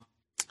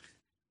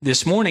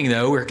This morning,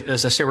 though,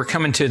 as I said, we're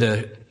coming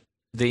to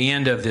the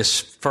end of this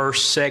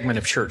first segment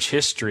of church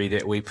history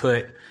that we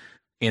put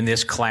in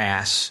this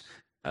class,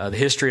 the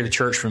history of the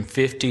church from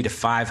 50 to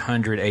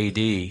 500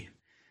 A.D.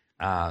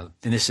 And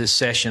this is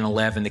session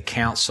 11, the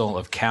Council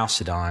of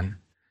Chalcedon.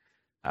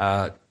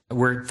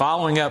 We're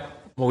following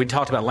up what we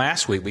talked about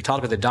last week. We talked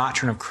about the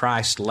doctrine of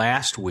Christ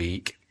last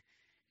week,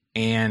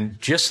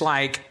 and just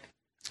like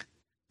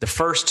the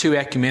first two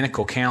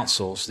ecumenical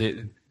councils,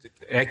 the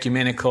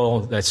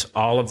ecumenical, that's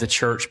all of the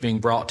church being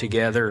brought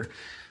together.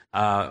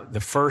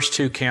 The first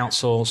two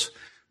councils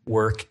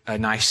were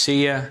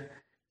Nicaea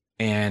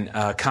and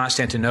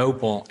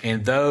Constantinople,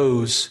 and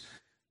those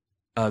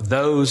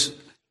both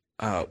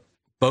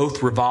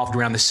revolved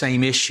around the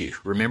same issue.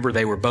 Remember,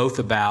 they were both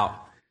about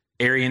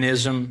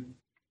Arianism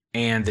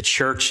and the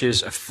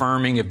church's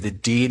affirming of the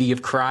deity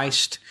of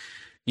Christ.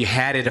 You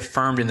had it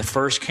affirmed in the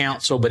first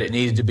council, but it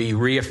needed to be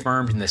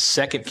reaffirmed in the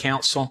second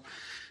council,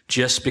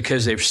 just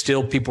because there were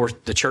still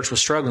the church was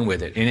struggling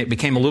with it. And it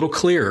became a little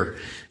clearer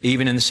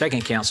even in the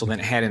second council than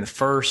it had in the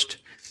first.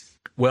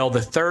 Well,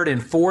 the third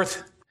and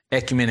fourth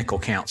ecumenical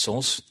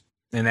councils,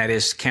 and that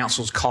is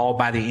councils called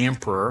by the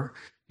emperor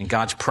in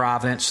God's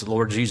providence, the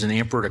Lord is using the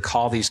emperor to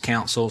call these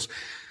councils,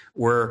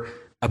 were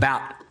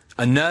about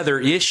another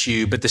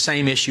issue, but the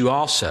same issue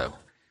also.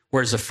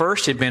 Whereas the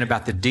first had been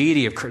about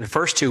the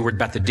first two were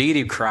about the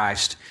deity of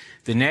Christ.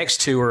 The next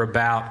two are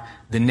about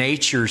the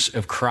natures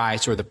of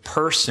Christ, or the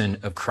person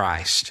of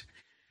Christ,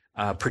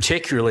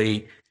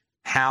 particularly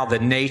how the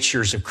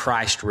natures of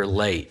Christ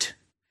relate.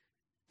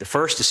 The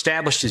first two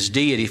established his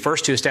deity,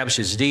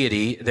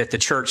 that the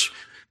church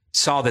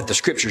saw that the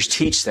scriptures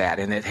teach that,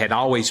 and it had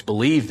always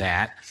believed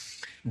that.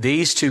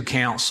 These two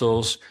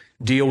councils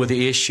deal with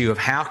the issue of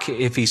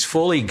if he's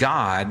fully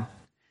God,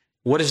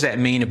 what does that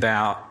mean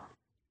about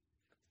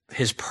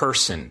his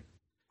person?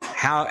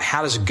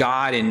 How does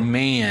God and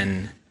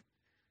man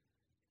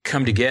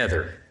come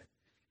together?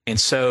 And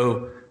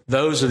so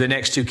those are the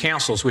next two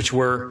councils, which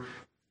were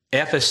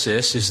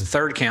Ephesus is the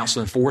third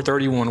council in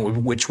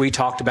 431, which we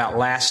talked about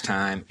last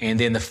time. And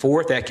then the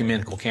fourth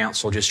ecumenical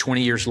council, just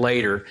 20 years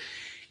later,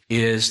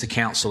 is the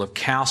Council of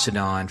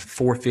Chalcedon,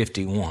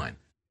 451.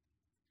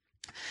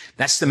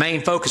 That's the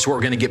main focus, what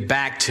we're going to get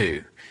back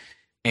to.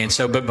 And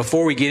so, but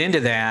before we get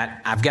into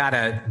that, I've got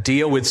to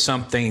deal with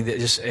something that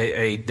is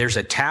there's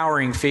a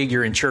towering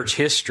figure in church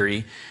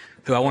history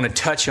who I want to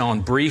touch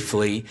on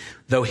briefly,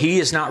 though he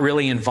is not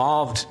really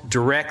involved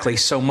directly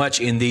so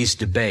much in these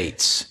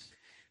debates.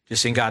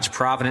 Just in God's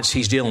providence,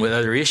 he's dealing with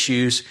other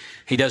issues.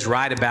 He does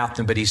write about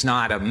them, but he's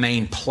not a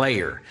main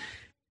player.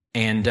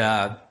 And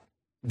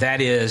that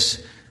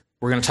is,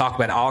 we're going to talk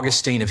about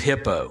Augustine of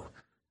Hippo,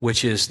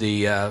 which is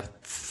the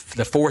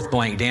fourth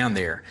blank down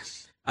there.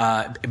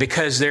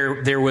 Because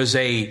there was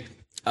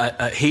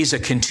he's a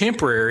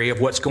contemporary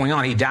of what's going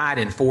on. He died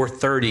in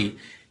 430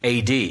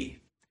 A.D.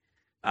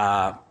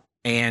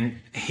 And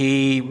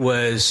he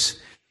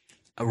was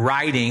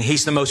writing,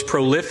 he's the most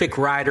prolific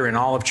writer in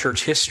all of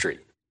church history.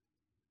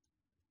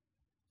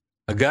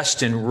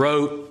 Augustine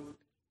wrote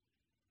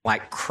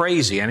like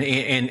crazy. I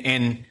mean,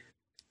 and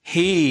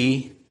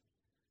he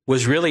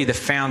was really the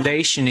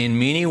foundation in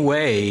many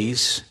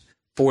ways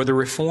for the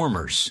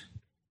reformers.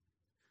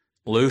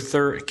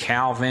 Luther,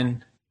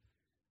 Calvin,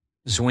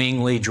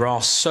 Zwingli draw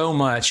so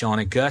much on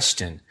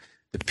Augustine.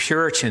 The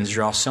Puritans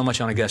draw so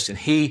much on Augustine.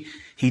 He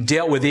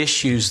dealt with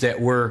issues that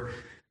were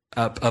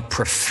of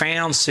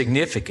profound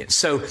significance.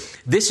 So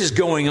this is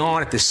going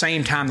on at the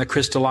same time the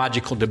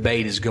Christological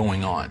debate is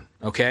going on,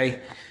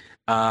 okay?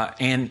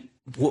 And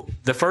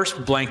the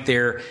first blank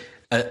there,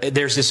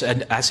 there's this,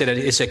 I said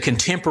it's a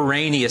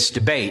contemporaneous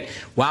debate.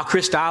 While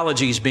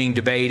Christology is being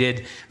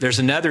debated, there's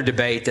another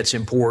debate that's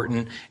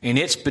important, and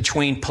it's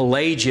between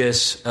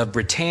Pelagius of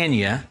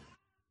Britannia,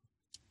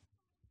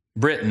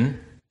 Britain,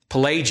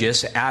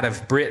 Pelagius out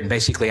of Britain,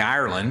 basically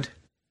Ireland,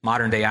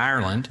 modern-day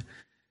Ireland,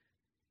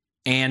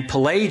 and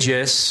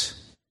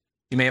Pelagius,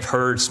 you may have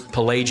heard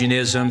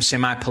Pelagianism,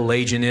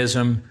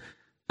 semi-Pelagianism.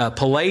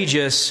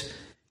 Pelagius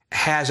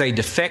has a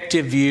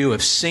defective view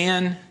of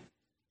sin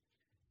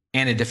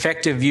and a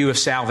defective view of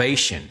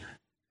salvation.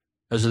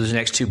 Those are the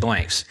next two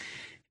blanks.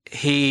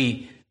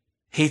 He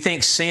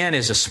thinks sin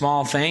is a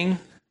small thing.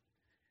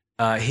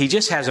 He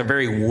just has a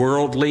very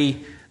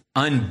worldly,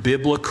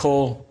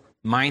 unbiblical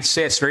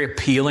mindset. It's very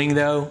appealing,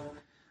 though.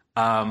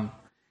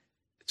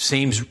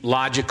 Seems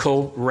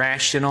logical,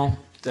 rational.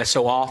 That's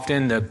so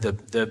often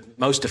the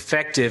most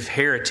effective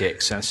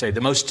heretics, I say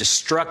the most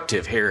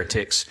destructive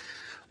heretics,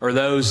 are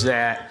those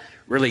that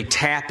really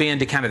tap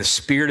into kind of the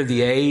spirit of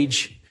the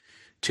age,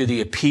 to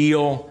the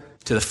appeal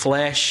to the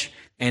flesh.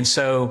 And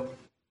so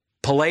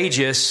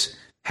Pelagius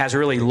has a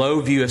really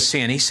low view of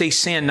sin. He sees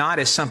sin not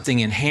as something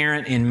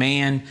inherent in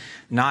man,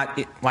 not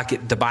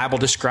like the Bible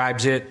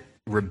describes it,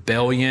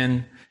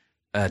 rebellion,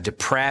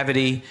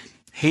 depravity.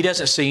 He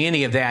doesn't see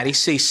any of that. He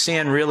sees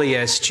sin really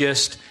as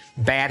just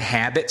bad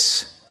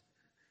habits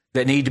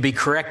that need to be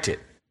corrected.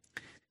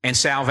 And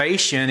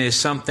salvation is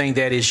something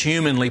that is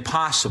humanly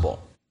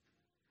possible.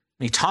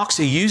 He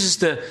uses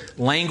the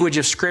language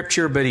of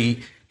Scripture, but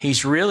he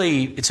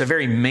it's a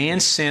very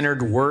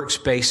man-centered,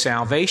 works-based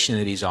salvation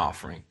that he's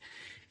offering.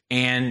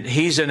 And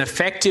he's an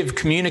effective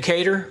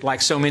communicator,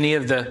 like so many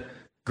of the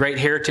great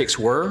heretics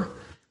were.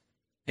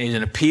 He's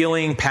an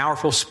appealing,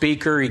 powerful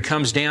speaker. He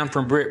comes down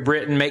from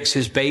Britain, makes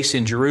his base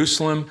in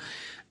Jerusalem,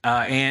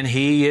 and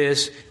he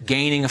is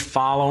gaining a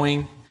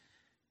following.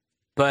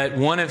 But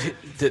one of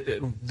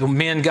the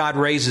men God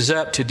raises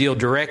up to deal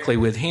directly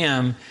with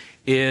him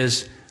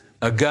is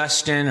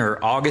Augustine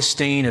or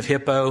Augustine of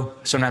Hippo.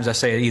 Sometimes I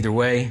say it either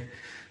way.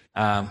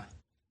 But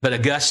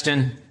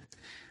Augustine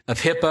of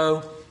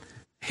Hippo.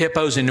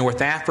 Hippo's in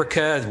North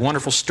Africa. A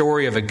wonderful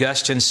story of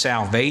Augustine's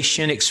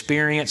salvation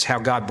experience, how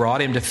God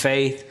brought him to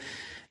faith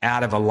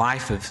out of a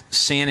life of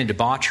sin and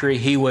debauchery.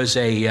 He was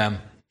a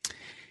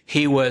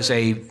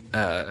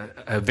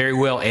very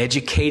well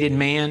educated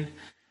man.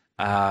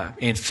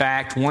 In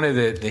fact, one of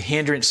the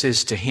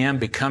hindrances to him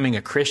becoming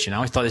a Christian, I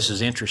always thought this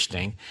was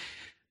interesting.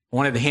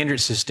 One of the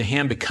hindrances to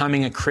him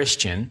becoming a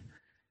Christian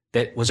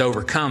that was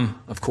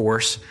overcome, of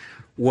course,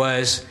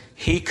 was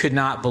he could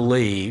not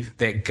believe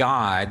that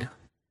God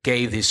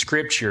gave his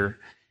scripture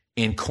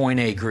in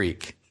Koine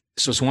Greek.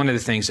 This was one of the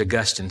things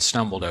Augustine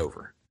stumbled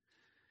over.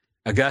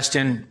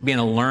 Augustine, being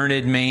a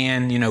learned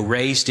man,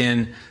 raised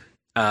in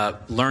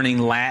learning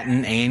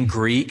Latin and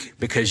Greek,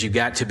 because you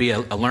got to be a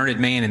learned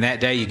man in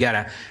that day. You got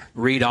to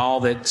read all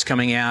that's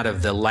coming out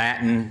of the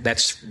Latin.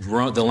 That's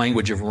the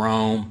language of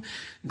Rome.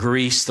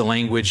 Greece, the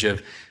language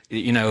of,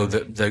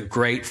 the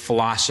great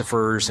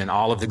philosophers and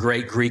all of the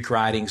great Greek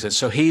writings. And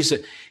so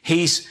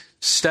he's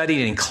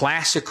studied in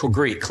classical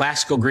Greek.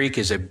 Classical Greek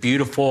is a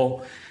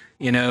beautiful,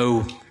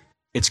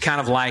 it's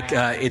kind of like,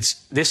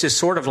 this is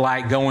sort of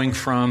like going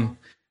from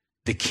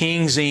the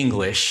King's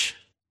English.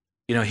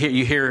 Here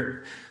you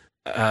hear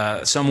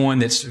someone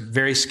that's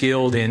very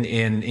skilled in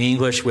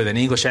English with an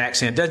English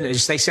accent.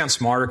 They sound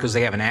smarter because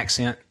they have an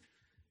accent,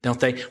 don't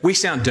they? We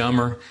sound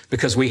dumber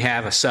because we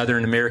have a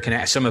Southern American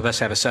accent. Some of us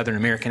have a Southern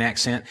American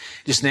accent.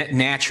 Just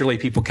naturally,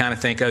 people kind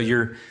of think,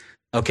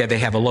 they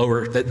have a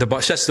lower, the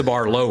bar sets the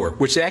bar lower,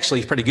 which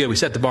actually is pretty good. We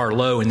set the bar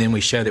low and then we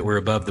show that we're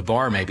above the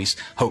bar, maybe,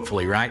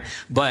 hopefully, right?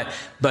 But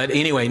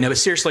anyway, no, but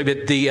seriously,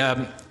 but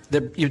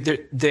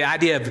the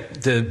idea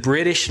of the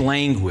British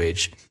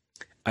language,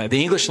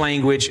 the English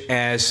language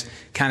as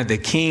kind of the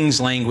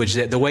King's language,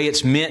 that the way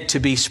it's meant to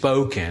be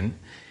spoken,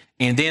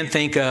 and then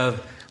think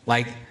of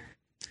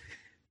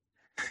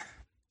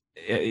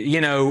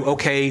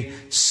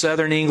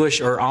Southern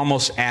English or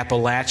almost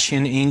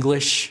Appalachian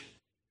English,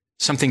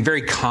 something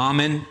very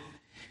common.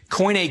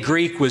 Koine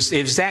Greek was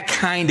that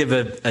kind of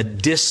a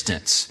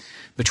distance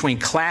between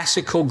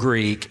classical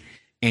Greek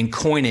and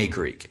Koine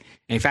Greek.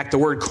 And in fact, the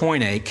word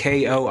koine,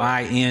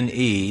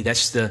 K-O-I-N-E,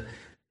 that's the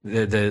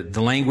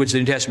language the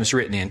New Testament's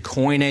written in,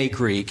 Koine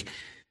Greek.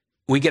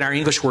 We get our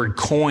English word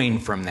coin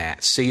from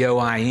that,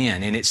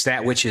 C-O-I-N, and it's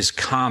that which is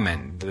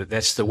common.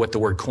 That's what the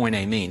word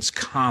koine means,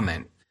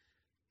 common.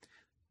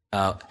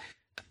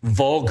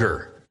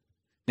 Vulgar.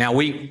 Now,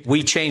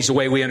 we change the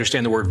way we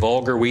understand the word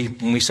vulgar.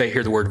 When we say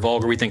here the word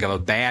vulgar, we think of a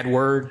bad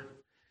word.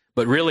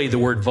 But really, the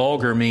word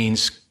vulgar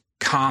means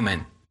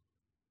common.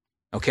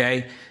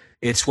 Okay?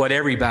 It's what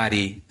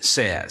everybody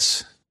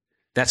says.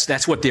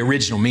 That's what the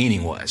original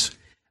meaning was.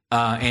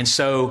 And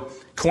so,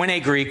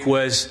 Koine Greek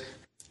was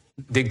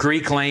the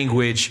Greek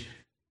language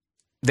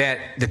that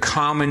the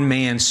common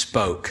man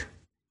spoke.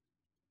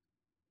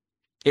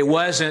 It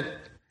wasn't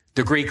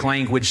the Greek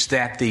language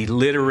that the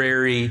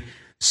literary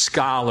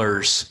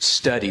scholars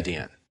studied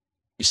in.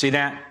 You see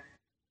that?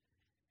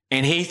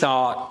 And he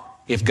thought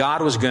if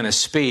God was going to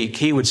speak,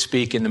 he would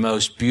speak in the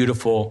most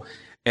beautiful,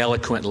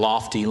 eloquent,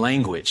 lofty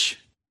language.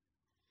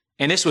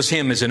 And this was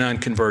him as an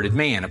unconverted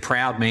man, a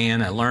proud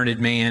man, a learned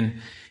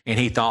man, and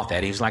he thought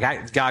that. He was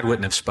like, God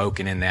wouldn't have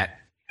spoken in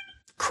that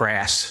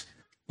crass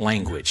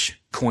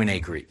language,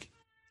 Koine Greek.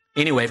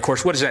 Anyway, of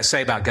course, what does that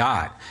say about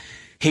God?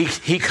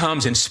 He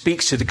comes and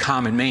speaks to the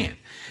common man.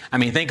 I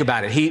mean, think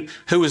about it.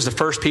 Who was the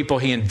first people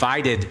he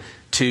invited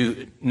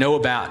to know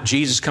about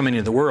Jesus coming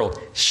into the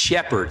world?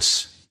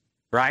 Shepherds,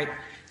 right?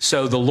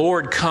 So the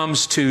Lord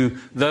comes to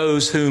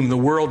those whom the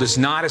world does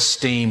not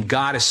esteem,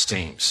 God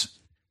esteems.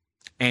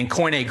 And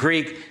Koine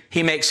Greek,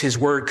 he makes his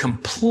word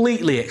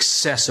completely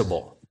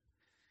accessible,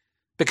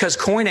 because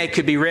Koine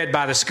could be read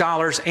by the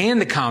scholars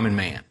and the common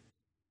man.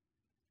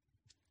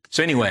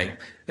 So anyway,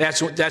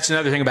 that's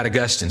another thing about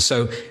Augustine.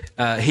 So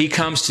he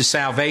comes to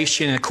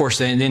salvation, and of course,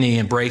 then he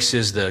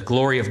embraces the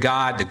glory of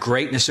God, the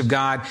greatness of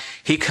God.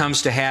 He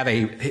comes to have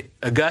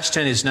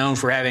Augustine is known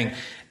for having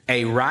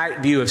a right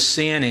view of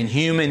sin and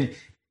human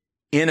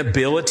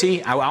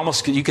inability.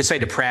 You could say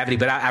depravity,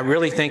 but I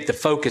really think the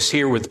focus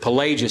here with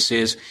Pelagius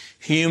is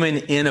human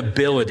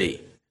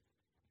inability,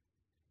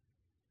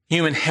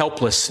 human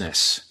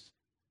helplessness.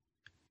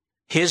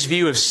 His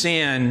view of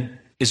sin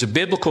is a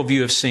biblical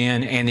view of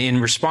sin, and in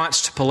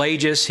response to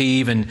Pelagius, he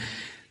even,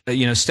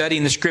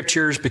 studying the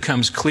Scriptures,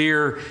 becomes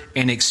clear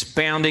and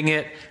expounding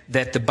it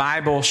that the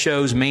Bible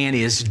shows man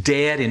is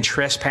dead in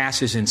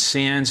trespasses and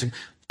sins,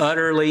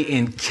 utterly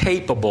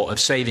incapable of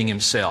saving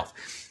himself.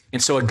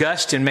 And so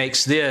Augustine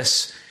makes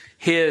this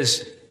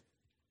his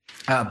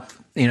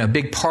a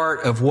big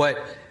part of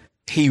what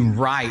he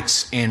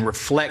writes and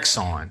reflects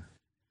on.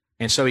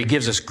 And so he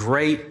gives us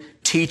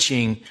great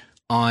teaching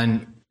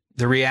on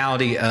the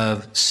reality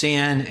of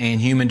sin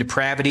and human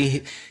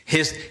depravity.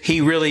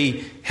 He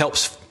really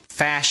helps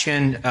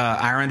fashion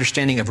our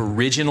understanding of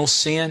original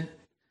sin,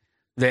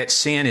 that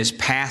sin is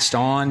passed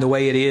on the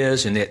way it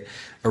is, and that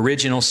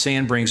original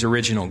sin brings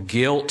original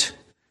guilt.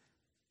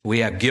 We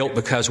have guilt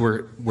because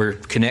we're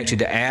connected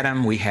to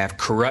Adam. We have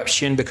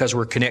corruption because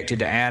we're connected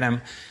to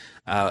Adam.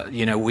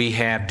 We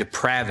have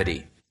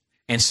depravity.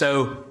 And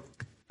so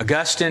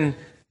Augustine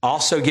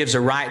also gives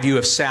a right view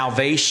of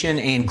salvation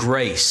and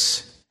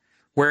grace,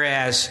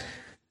 whereas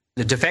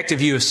the defective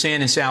view of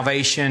sin and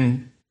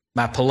salvation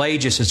by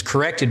Pelagius is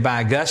corrected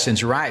by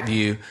Augustine's right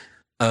view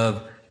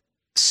of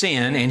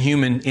sin and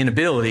human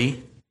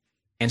inability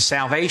and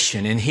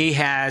salvation. And he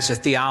has a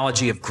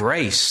theology of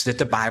grace that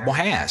the Bible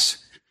has.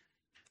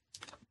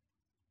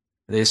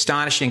 The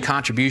astonishing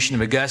contribution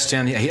of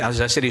Augustine,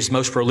 as I said, he's the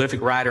most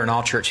prolific writer in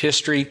all church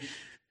history,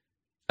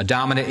 a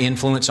dominant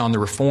influence on the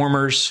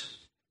reformers.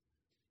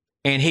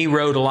 And he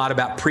wrote a lot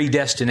about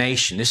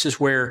predestination. This is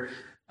where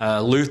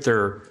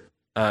Luther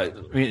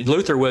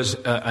was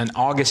an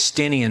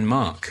Augustinian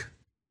monk,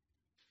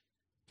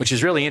 which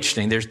is really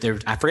interesting.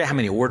 I forget how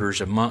many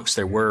orders of monks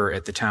there were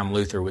at the time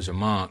Luther was a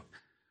monk.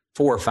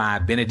 4 or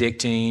 5,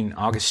 Benedictine,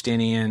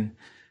 Augustinian,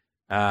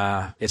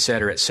 et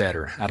cetera, et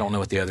cetera. I don't know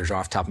what the others are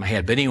off the top of my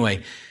head. But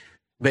anyway,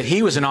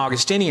 he was an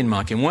Augustinian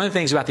monk. And one of the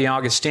things about the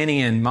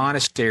Augustinian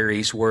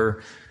monasteries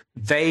were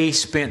they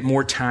spent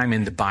more time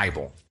in the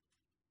Bible,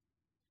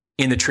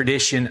 in the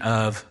tradition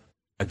of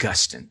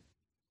Augustine.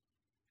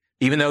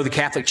 Even though the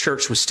Catholic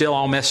Church was still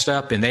all messed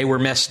up and they were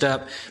messed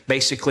up,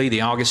 basically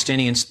the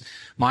Augustinian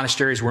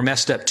monasteries were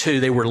messed up too.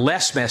 They were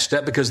less messed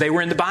up because they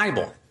were in the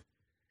Bible.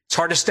 It's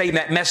hard to stay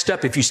that messed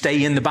up if you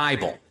stay in the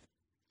Bible.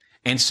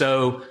 And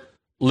so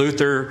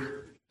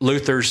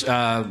Luther's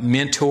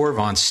mentor,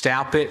 von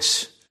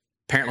Staupitz,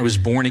 apparently was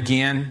born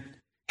again,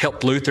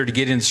 helped Luther to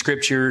get into the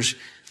Scriptures.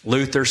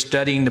 Luther,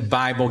 studying the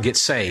Bible,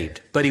 gets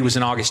saved. But he was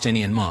an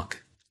Augustinian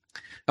monk.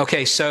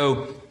 Okay,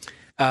 so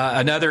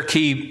another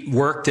key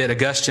work that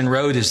Augustine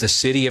wrote is The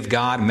City of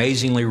God,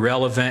 amazingly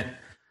relevant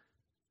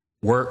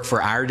work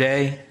for our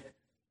day.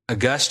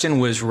 Augustine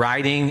was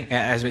writing,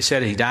 as we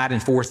said, he died in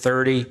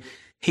 430.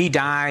 He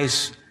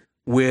dies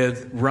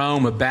with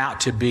Rome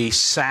about to be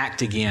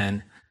sacked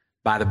again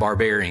by the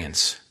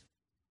barbarians.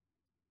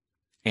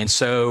 And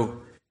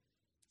so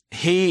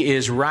he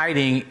is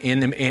writing in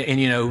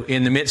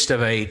the midst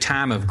of a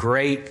time of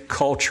great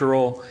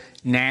cultural,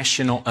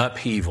 national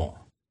upheaval.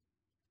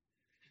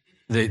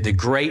 The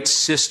great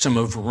system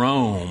of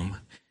Rome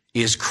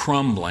is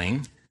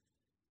crumbling,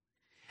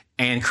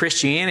 and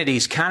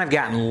Christianity's kind of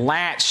gotten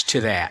latched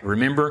to that.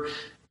 Remember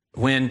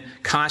when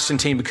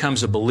Constantine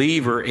becomes a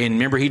believer, and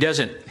remember he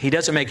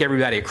doesn't make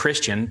everybody a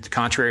Christian,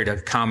 contrary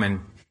to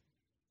common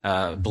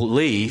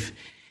belief.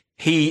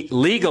 He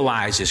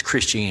legalizes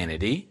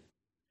Christianity,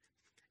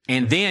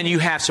 and then you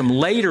have some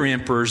later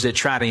emperors that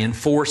try to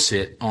enforce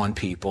it on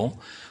people.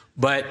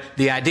 But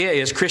the idea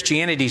is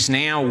Christianity's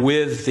now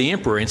with the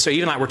emperor. And so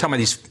even like we're talking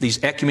about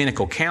these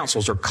ecumenical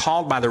councils are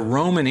called by the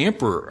Roman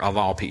emperor of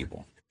all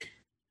people.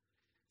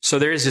 So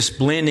there is this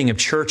blending of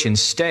church and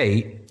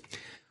state.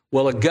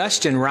 Well,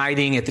 Augustine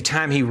writing, at the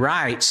time he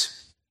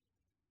writes,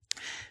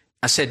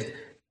 I said,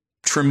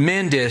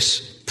 tremendous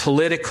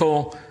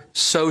political,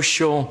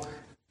 social,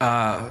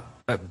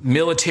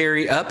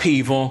 military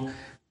upheaval.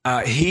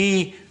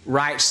 He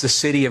writes The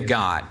City of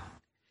God.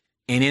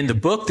 And in the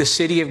book, The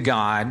City of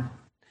God,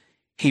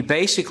 he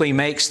basically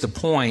makes the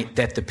point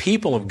that the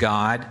people of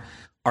God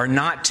are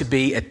not to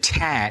be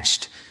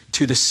attached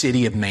to the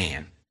city of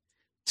man.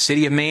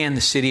 City of man,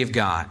 the city of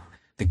God.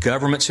 The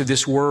governments of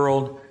this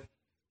world,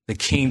 the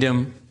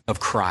kingdom of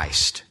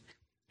Christ.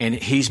 And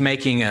he's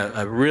making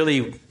a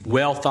really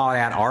well thought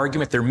out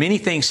argument. There are many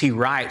things he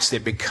writes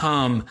that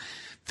become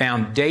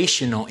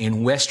foundational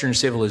in Western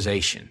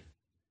civilization.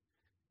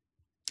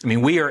 I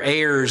mean, we are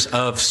heirs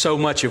of so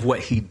much of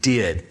what he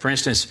did. For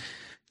instance,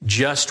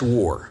 just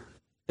war.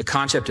 The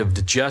concept of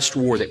the just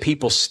war that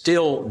people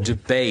still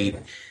debate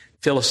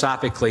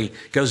philosophically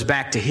goes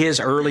back to his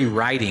early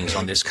writings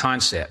on this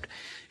concept.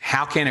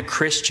 How can a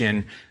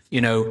Christian,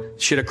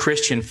 should a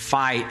Christian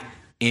fight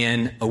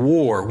in a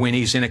war when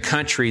he's in a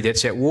country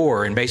that's at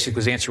war? And basically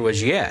his answer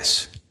was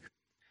yes.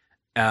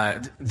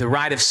 The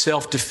right of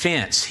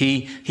self-defense,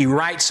 he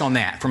writes on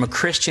that from a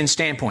Christian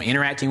standpoint,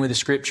 interacting with the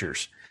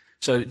Scriptures.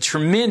 So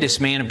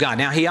tremendous man of God.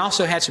 Now, he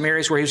also had some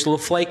areas where he was a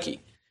little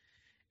flaky.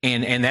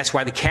 And that's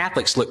why the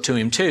Catholics look to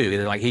him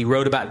too. Like he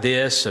wrote about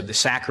this, of the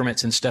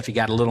sacraments and stuff. He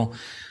got a little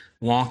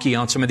wonky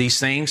on some of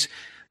these things.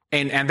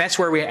 And that's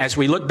where as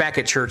we look back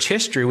at church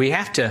history, we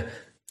have to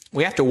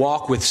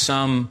walk with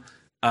some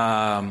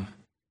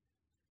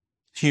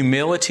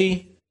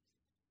humility.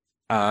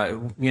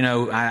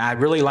 I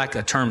really like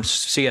a term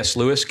C.S.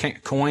 Lewis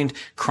coined,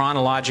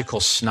 chronological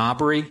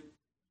snobbery.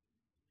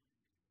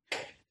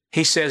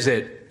 He says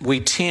that we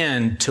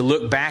tend to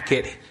look back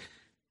at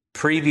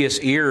previous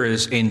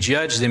eras and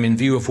judge them in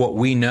view of what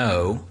we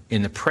know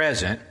in the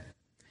present,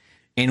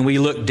 and we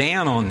look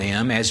down on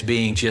them as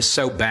being just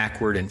so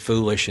backward and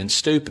foolish and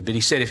stupid. But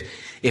he said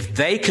if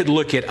they could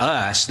look at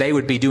us, they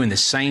would be doing the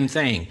same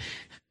thing.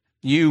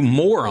 You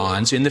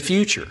morons in the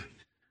future.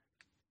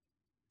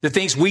 The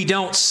things we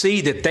don't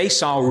see that they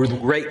saw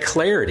with great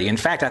clarity. In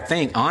fact, I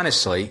think,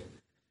 honestly,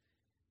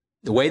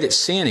 the way that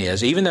sin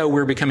is, even though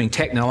we're becoming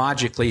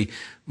technologically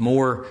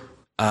more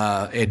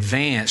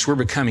advanced, we're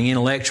becoming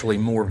intellectually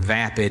more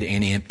vapid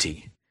and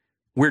empty.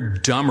 We're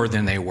dumber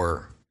than they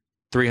were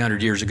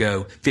 300 years ago,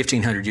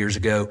 1,500 years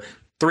ago,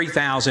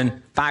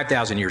 3,000,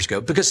 5,000 years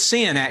ago, because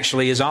sin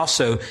actually is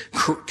also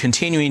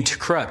continuing to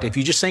corrupt. If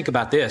you just think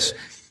about this,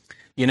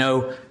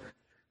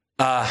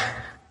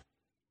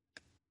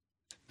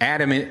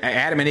 Adam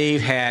and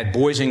Eve had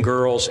boys and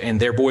girls, and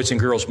their boys and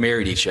girls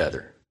married each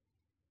other.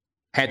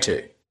 Had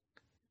to.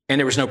 And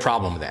there was no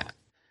problem with that.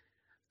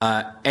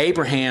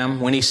 Abraham,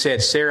 when he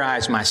said, Sarai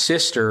is my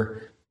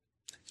sister,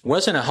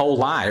 wasn't a whole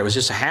lie. It was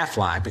just a half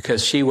lie,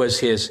 because she was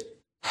his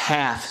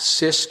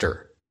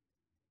half-sister.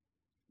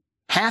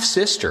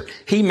 Half-sister.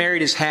 He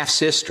married his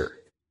half-sister.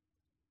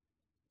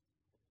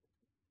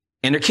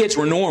 And their kids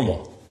were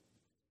normal.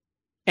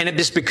 And it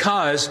is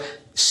because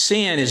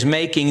sin is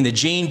making the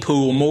gene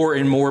pool more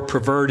and more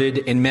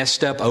perverted and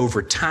messed up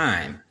over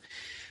time.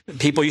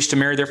 People used to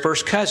marry their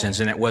first cousins,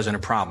 and it wasn't a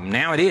problem.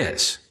 Now it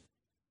is.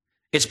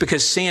 It's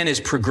because sin is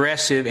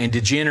progressive and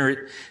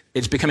degenerate.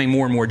 It's becoming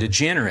more and more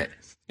degenerate.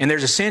 And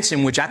there's a sense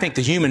in which I think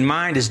the human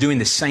mind is doing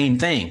the same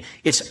thing.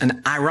 It's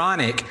an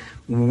ironic,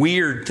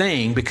 weird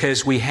thing,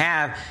 because we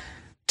have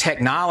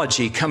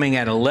technology coming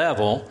at a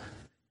level,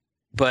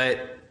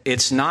 but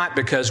it's not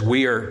because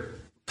we are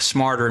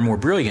smarter and more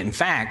brilliant. In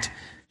fact,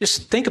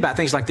 just think about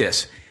things like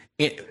this.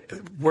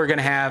 We're going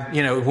to have,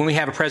 when we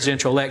have a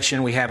presidential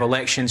election, we have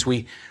elections,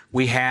 we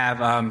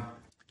have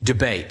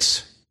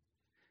debates.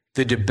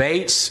 The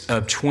debates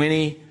of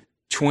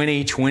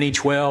 2020,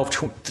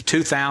 2012,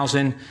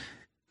 2000,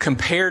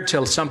 compared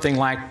to something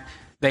like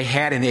they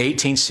had in the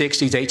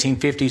 1860s,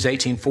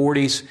 1850s,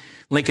 1840s,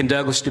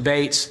 Lincoln-Douglas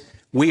debates,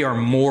 we are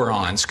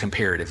morons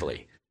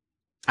comparatively.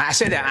 I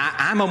said that.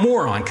 I'm a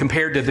moron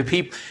compared to the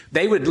people.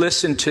 They would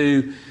listen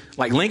to,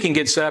 like Lincoln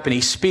gets up and he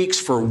speaks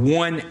for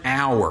 1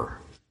 hour.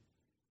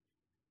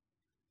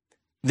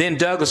 Then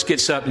Douglas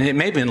gets up, and it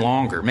may have been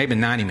longer, maybe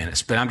 90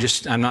 minutes, but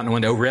I'm not the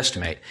one to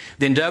overestimate.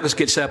 Then Douglas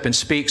gets up and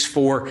speaks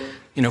for,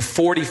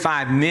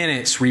 45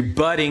 minutes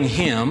rebutting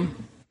him.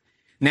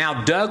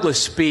 Now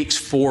Douglas speaks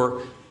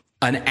for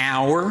an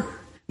hour.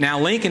 Now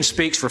Lincoln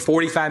speaks for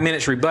 45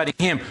 minutes rebutting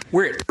him.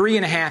 We're at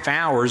 3.5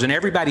 hours, and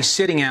everybody's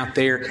sitting out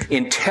there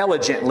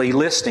intelligently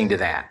listening to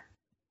that.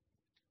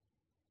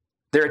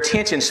 Their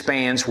attention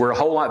spans were a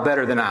whole lot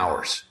better than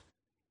ours.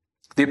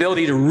 The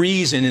ability to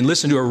reason and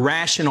listen to a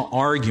rational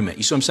argument.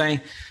 You see what I'm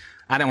saying?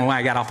 I don't know why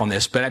I got off on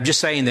this, but I'm just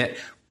saying that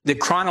the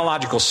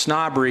chronological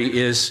snobbery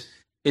is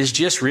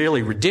just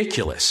really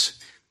ridiculous.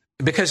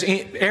 Because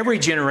every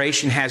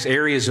generation has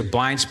areas of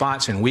blind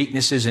spots and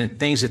weaknesses and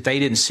things that they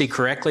didn't see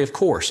correctly, of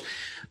course.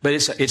 But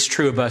it's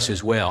true of us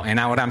as well. And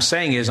what I'm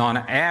saying is, on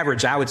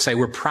average, I would say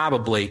we're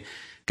probably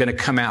going to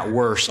come out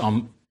worse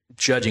on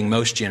judging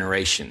most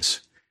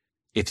generations.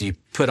 If you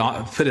put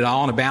it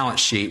all on a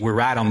balance sheet, we're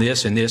right on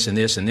this and this and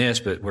this and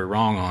this, but we're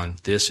wrong on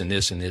this and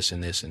this and this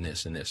and this and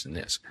this and this and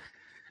this.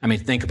 I mean,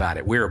 think about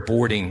it. We're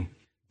aborting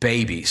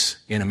babies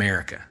in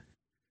America.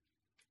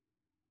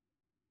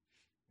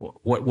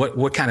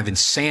 What kind of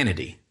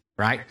insanity,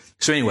 right?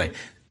 So anyway,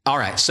 all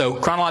right. So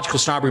chronological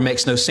snobbery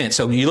makes no sense.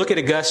 So when you look at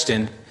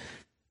Augustine,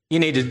 you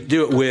need to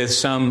do it with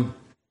some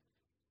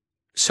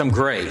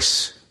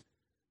grace.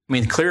 I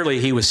mean, clearly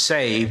he was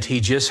saved. He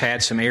just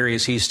had some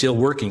areas he's still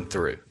working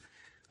through.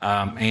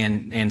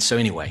 And so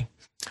anyway,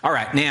 all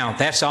right. Now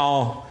that's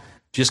all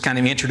just kind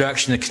of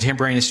introduction to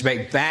contemporaneous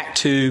debate. Back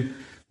to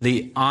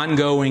the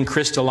ongoing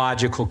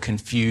Christological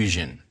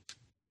confusion.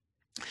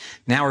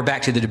 Now we're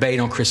back to the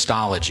debate on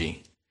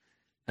Christology.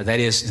 That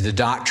is the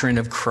doctrine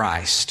of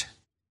Christ.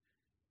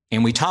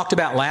 And we talked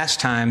about last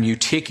time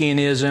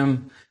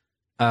Eutychianism,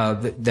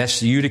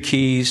 that's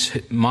Eutyches,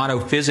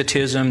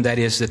 monophysitism, that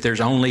is that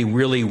there's only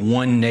really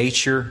one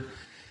nature.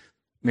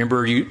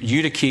 Remember,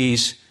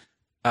 Eutyches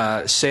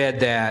said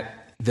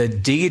that the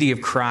deity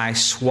of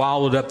Christ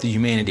swallowed up the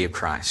humanity of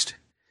Christ.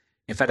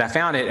 In fact, I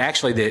found it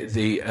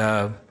actually,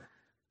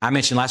 I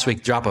mentioned last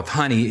week, drop of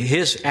honey.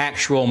 His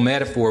actual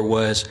metaphor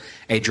was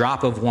a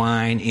drop of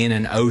wine in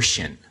an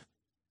ocean.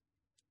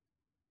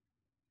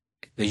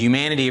 The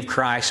humanity of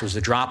Christ was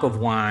the drop of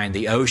wine.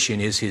 The ocean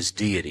is his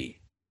deity.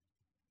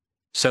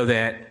 So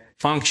that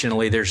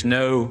functionally there's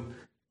no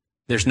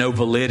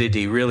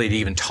validity really to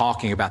even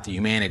talking about the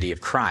humanity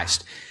of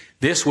Christ.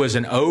 This was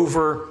an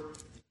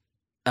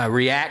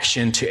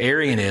reaction to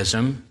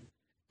Arianism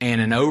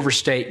and an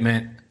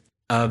overstatement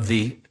of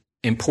the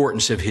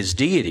importance of his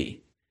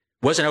deity.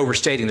 It wasn't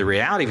overstating the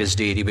reality of his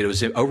deity, but it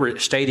was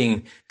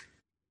overstating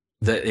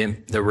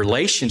the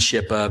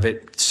relationship of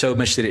it so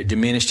much that it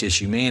diminished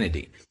his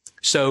humanity.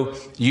 So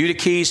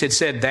Eutyches had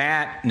said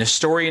that.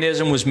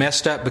 Nestorianism was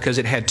messed up because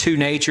it had two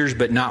natures,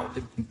 but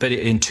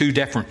in two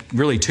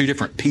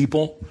different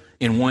people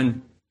in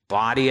one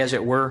body, as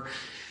it were.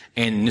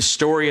 And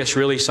Nestorius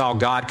really saw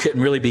God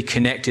couldn't really be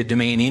connected to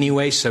man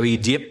anyway, so he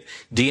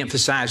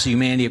de-emphasized the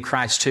humanity of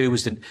Christ too,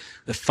 was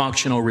the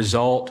functional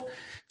result.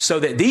 So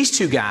that these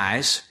two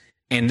guys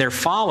and their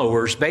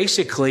followers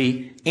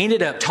basically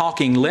ended up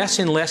talking less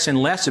and less and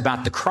less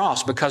about the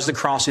cross because the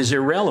cross is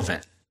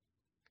irrelevant.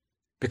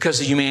 Because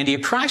the humanity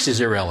of Christ is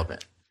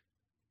irrelevant.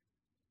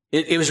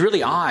 It was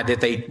really odd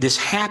that this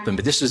happened,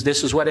 but this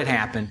is what had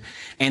happened.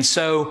 And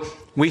so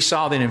we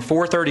saw that in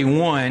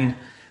 431,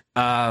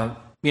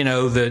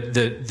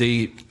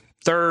 the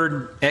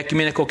Third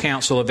Ecumenical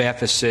Council of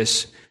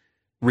Ephesus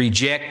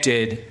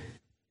rejected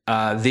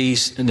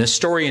these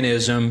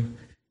Nestorianism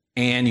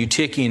and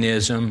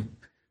Eutychianism,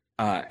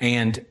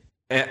 and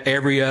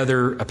every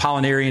other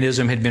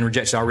Apollinarianism had been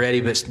rejected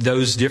already, but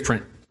those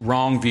different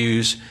wrong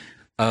views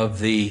of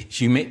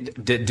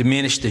that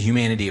diminished the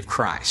humanity of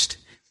Christ.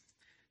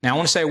 Now, I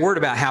want to say a word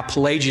about how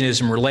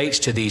Pelagianism relates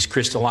to these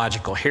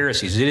Christological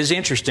heresies. It is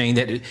interesting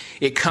that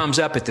it comes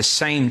up at the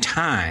same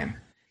time.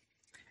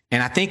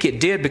 And I think it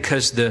did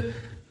because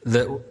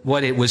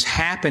what it was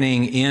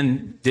happening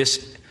in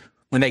this,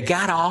 when they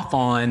got off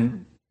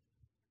on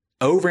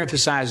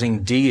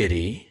overemphasizing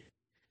deity,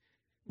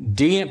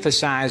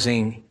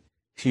 de-emphasizing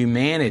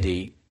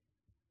humanity,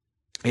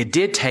 it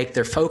did take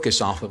their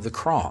focus off of the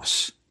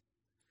cross.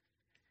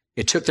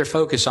 It took their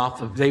focus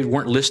off of, they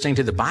weren't listening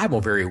to the Bible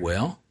very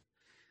well.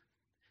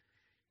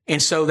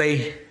 And so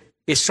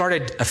it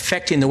started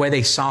affecting the way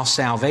they saw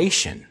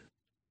salvation.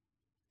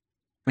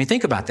 I mean,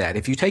 think about that.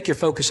 If you take your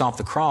focus off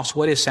the cross,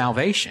 what is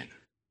salvation?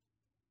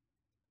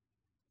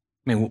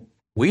 I mean,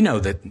 we know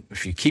that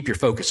if you keep your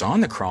focus on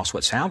the cross,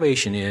 what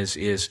salvation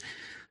is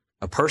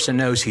a person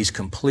knows he's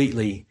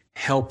completely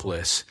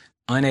helpless,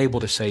 unable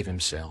to save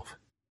himself,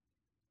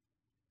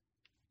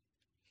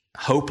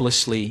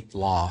 hopelessly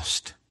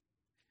lost,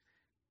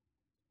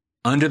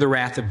 under the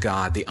wrath of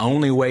God. The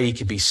only way he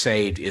could be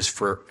saved is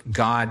for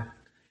God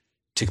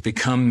to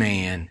become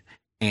man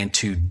and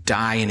to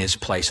die in his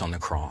place on the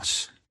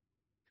cross.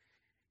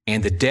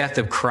 And the death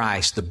of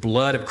Christ, the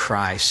blood of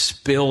Christ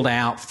spilled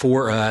out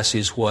for us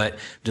is what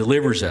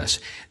delivers us.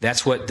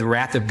 That's what the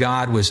wrath of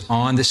God was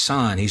on the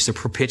Son. He's the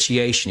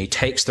propitiation. He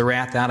takes the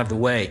wrath out of the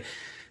way.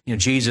 You know,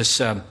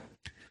 Jesus'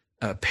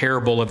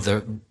 parable of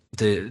the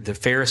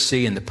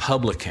Pharisee and the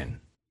publican.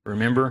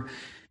 Remember?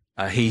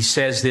 He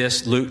says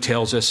this, Luke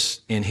tells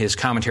us in his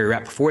commentary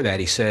right before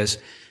that, he says,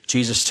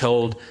 Jesus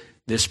told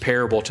this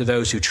parable to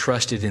those who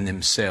trusted in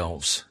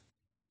themselves.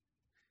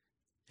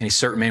 And a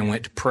certain man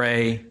went to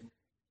pray,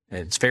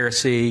 it's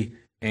Pharisee,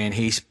 and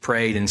he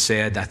prayed and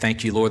said, I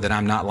thank you, Lord, that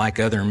I'm not like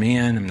other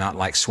men. I'm not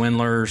like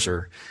swindlers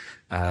or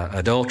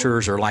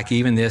adulterers or like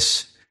even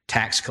this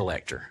tax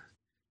collector.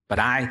 But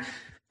I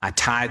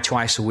tithe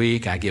twice a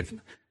week. I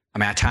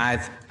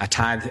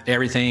tithe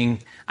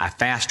everything. I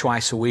fast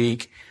twice a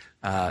week.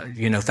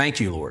 Thank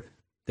you, Lord,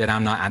 that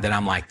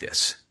I'm like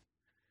this.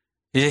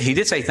 He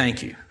did say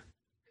thank you.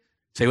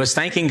 So he was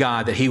thanking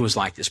God that he was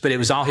like this, but it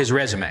was all his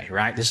resume,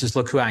 right?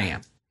 Look who I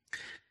am.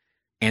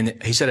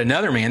 And he said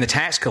another man, the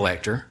tax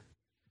collector,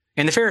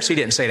 and the Pharisee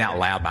didn't say it out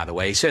loud, by the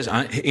way. He says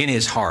in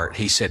his heart,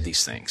 he said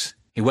these things.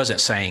 He wasn't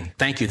saying,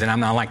 thank you that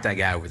I'm not like that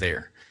guy over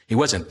there. He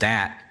wasn't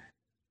that,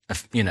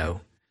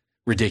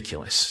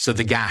 ridiculous. So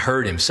the guy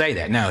heard him say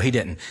that. No, he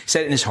didn't. He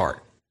said it in his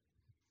heart.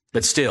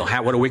 But still,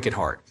 what a wicked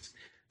heart.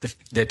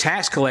 The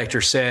tax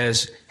collector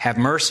says, have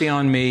mercy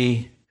on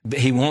me.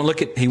 He won't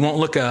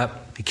look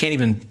up. He can't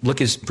even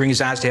bring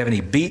his eyes to heaven.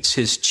 He beats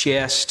his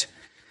chest,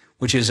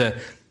 which is a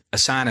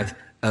sign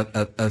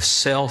of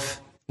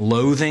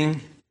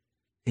self-loathing.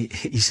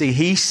 You see,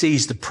 he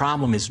sees the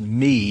problem as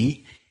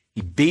me.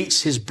 He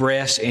beats his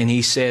breast and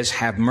he says,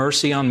 have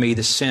mercy on me,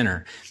 the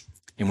sinner.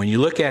 And when you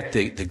look at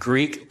the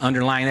Greek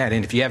underlying that,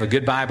 and if you have a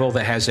good Bible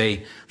that has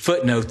a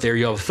footnote there,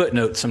 you'll have a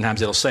footnote,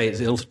 sometimes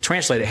it'll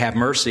translate it, have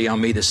mercy on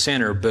me, the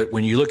sinner. But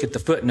when you look at the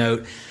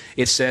footnote,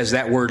 it says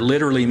that word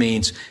literally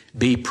means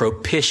be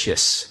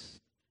propitious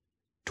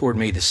toward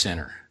me, the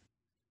sinner.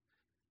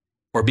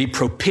 Or be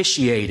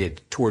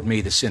propitiated toward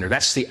me, the sinner.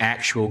 That's the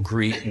actual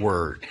Greek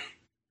word.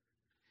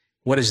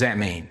 What does that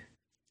mean?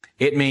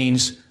 It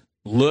means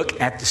look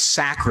at the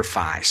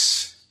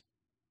sacrifice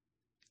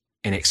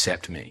and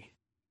accept me.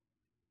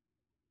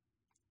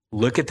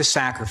 Look at the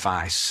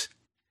sacrifice,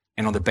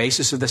 and on the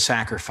basis of the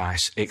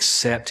sacrifice,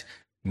 accept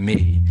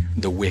me,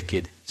 the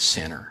wicked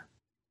sinner.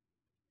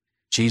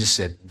 Jesus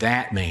said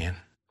that man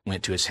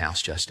went to his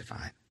house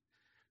justified.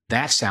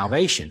 That's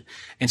salvation.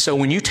 And so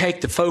when you take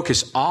the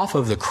focus off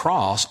of the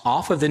cross,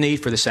 off of the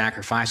need for the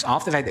sacrifice,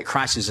 off the fact that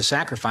Christ is a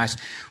sacrifice,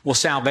 well,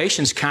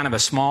 salvation's kind of a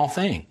small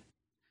thing.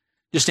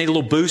 Just need a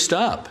little boost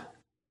up, a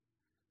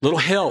little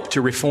help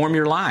to reform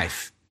your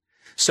life.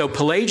 So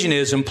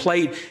Pelagianism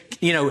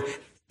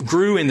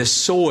grew in the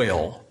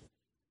soil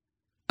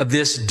of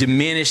this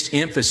diminished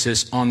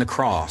emphasis on the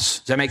cross.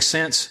 Does that make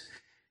sense?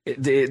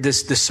 The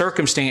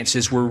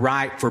circumstances were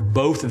right for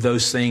both of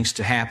those things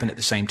to happen at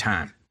the same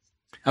time.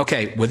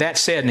 Okay, with that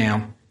said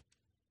now,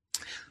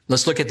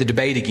 let's look at the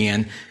debate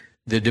again.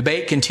 The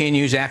debate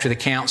continues after the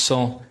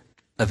Council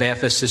of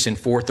Ephesus in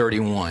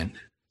 431.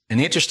 An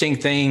interesting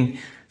thing,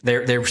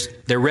 they're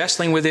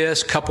wrestling with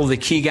this. A couple of the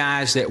key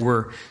guys that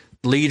were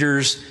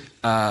leaders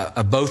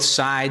of both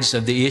sides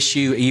of the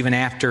issue, even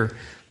after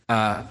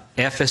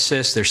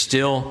Ephesus, there's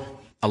still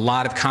a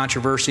lot of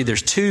controversy.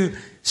 There's two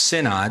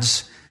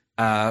synods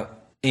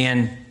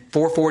in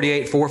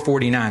 448,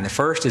 449. The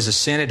first is the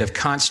Synod of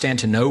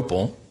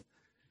Constantinople,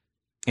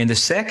 and the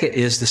second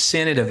is the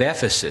Synod of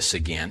Ephesus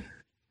again.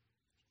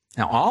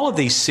 Now, all of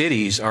these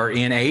cities are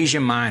in Asia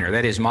Minor,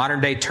 that is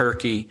modern-day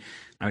Turkey.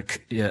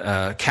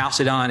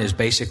 Chalcedon is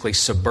basically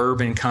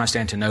suburban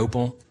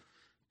Constantinople.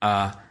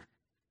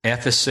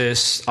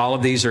 Ephesus, all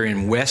of these are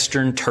in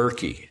western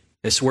Turkey.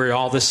 This is where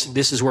all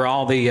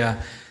the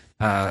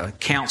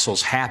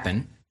councils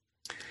happen.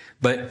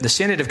 But the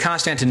Synod of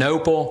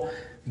Constantinople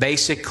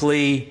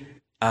basically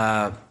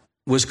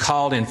was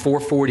called in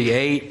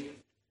 448,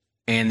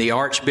 and the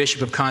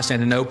Archbishop of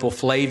Constantinople,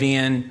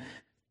 Flavian,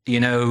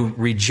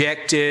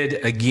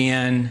 rejected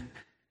again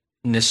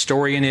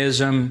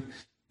Nestorianism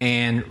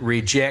and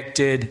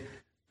rejected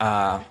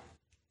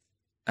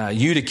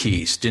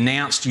Eutyches,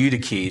 denounced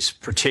Eutyches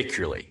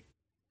particularly,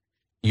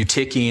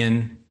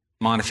 Eutychian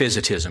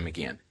monophysitism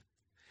again.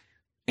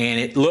 And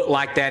it looked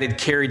like that had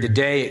carried the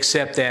day,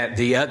 except that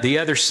the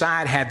other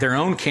side had their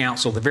own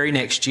council the very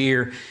next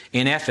year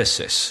in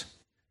Ephesus.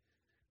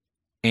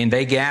 And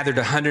they gathered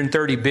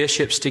 130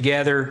 bishops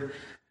together.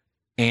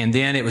 And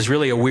then it was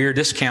really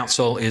this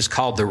council is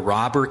called the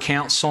Robber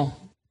Council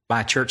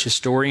by church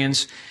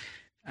historians.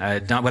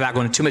 Without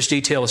going into too much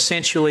detail,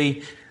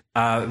 essentially,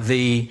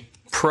 the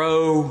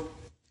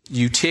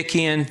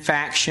pro-Eutychian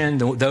faction,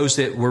 those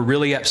that were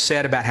really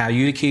upset about how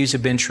Eutyches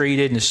had been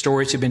treated and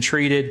Nestorius had been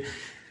treated,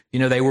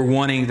 they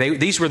were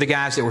these were the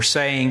guys that were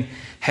saying,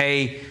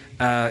 hey,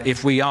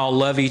 if we all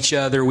love each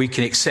other, we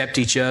can accept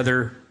each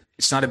other.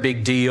 It's not a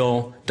big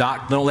deal.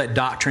 Don't let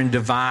doctrine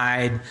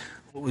divide.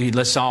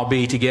 Let's all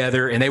be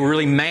together. And they were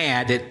really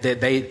mad that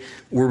they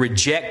were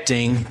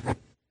rejecting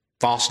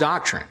false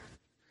doctrine.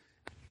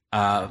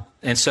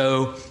 And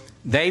so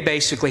they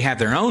basically have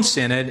their own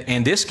synod.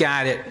 And this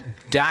guy,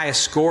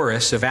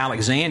 Dioscorus of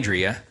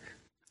Alexandria,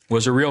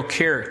 was a real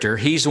character.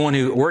 He's the one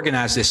who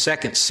organized this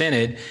second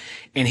synod.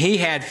 And he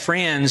had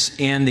friends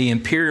in the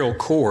imperial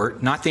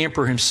court, not the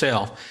emperor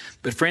himself,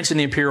 but friends in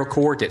the imperial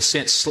court that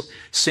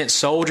sent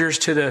soldiers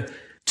to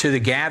the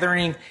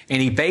gathering,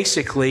 and he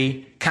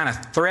basically kind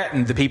of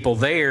threatened the people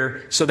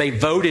there, so they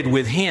voted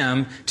with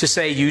him to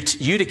say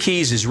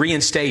Eutyches is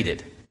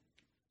reinstated.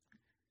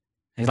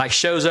 He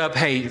shows up,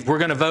 hey, we're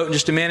going to vote in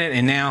just a minute,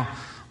 and now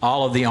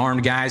all of the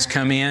armed guys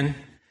come in,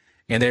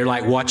 and they're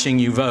watching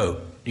you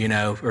vote,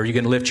 or you're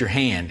going to lift your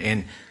hand.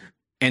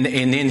 And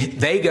then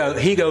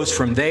he goes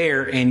from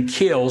there and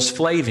kills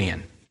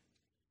Flavian,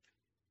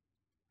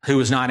 who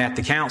was not at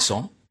the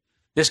council.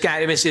 This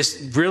guy, it's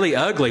just really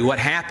ugly what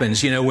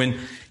happens, when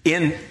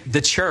in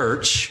the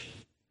church,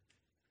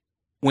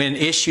 when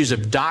issues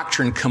of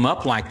doctrine come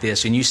up like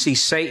this, and you see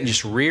Satan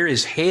just rear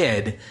his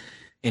head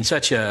in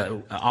such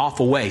an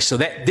awful way. So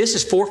this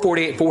is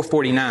 448,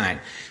 449.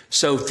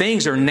 So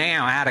things are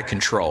now out of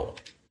control.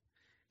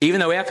 Even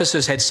though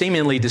Ephesus had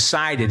seemingly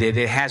decided it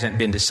hasn't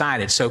been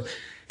decided. So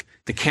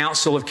the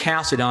Council of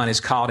Chalcedon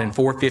is called in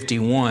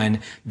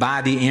 451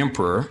 by the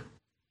emperor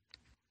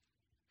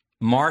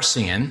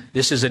Marcian.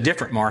 This is a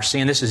different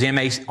Marcian. This is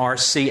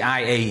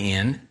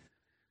Marcian,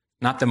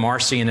 not the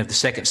Marcian of the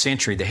 2nd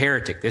century, the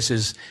heretic. This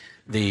is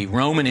the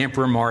Roman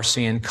Emperor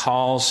Marcian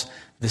calls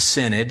the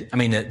synod,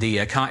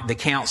 the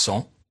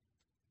council,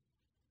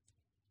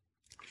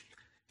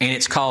 and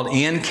it's called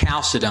in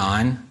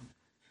Chalcedon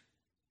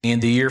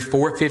in the year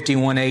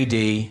 451 AD,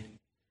 and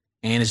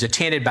is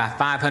attended by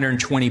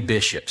 520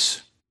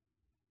 bishops.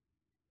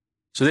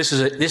 So this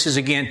is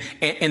again,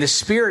 and the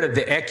spirit of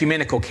the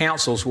ecumenical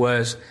councils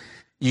was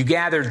you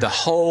gathered the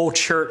whole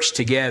church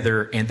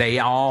together and they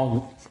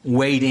all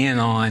weighed in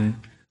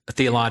on a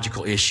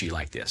theological issue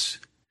like this.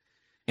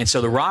 And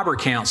so the Robber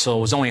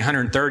Council was only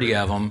 130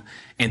 of them,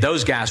 and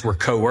those guys were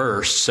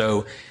coerced,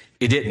 so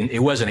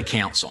it wasn't a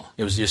council.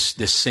 It was just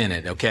this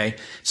synod, okay?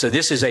 So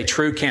this is a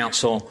true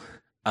council,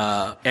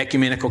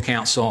 ecumenical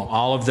council.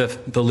 All of the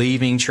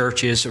believing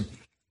churches,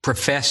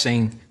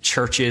 professing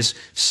churches,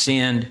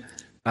 send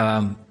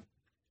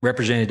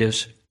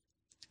representatives,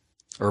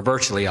 or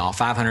virtually all,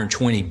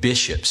 520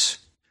 bishops.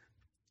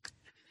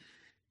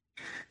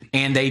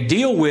 And they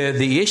deal with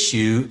the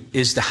issue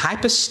is the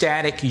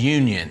hypostatic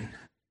union.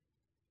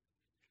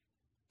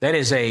 That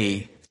is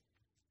a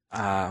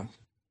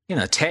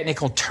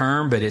technical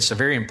term, but it's a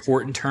very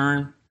important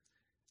term.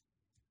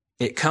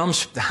 It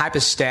comes, the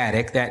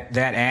hypostatic, that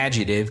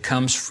adjective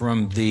comes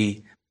from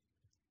the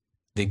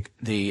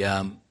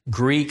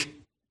Greek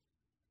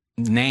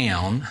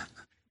noun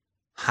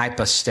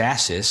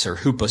hypostasis or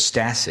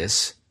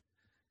hypostasis.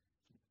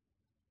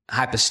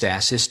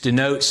 Hypostasis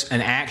denotes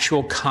an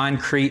actual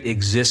concrete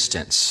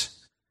existence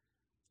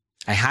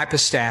A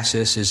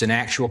hypostasis is an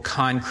actual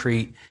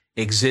concrete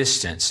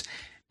existence.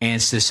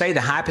 And to say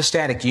the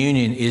hypostatic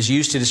union is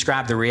used to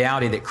describe the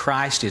reality that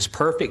Christ is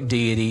perfect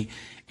deity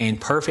and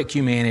perfect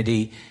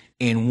humanity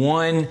in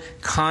one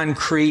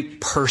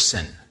concrete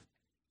person.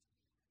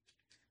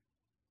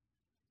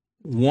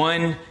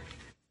 One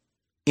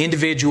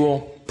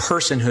individual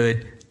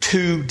personhood,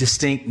 two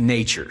distinct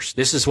natures.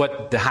 This is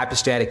what the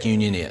hypostatic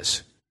union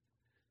is.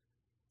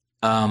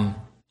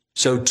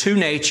 So two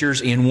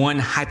natures in one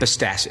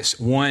hypostasis,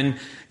 one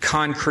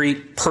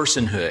concrete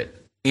personhood,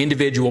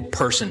 individual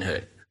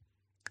personhood.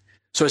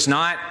 So it's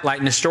not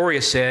like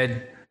Nestorius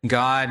said,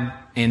 God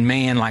and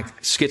man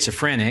like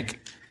schizophrenic.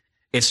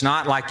 It's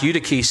not like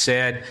Eutyches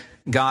said,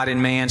 God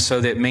and man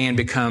so that man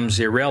becomes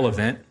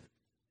irrelevant.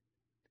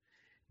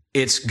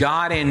 It's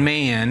God and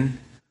man,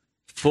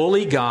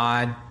 fully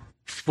God,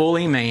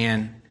 fully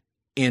man,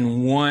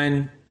 in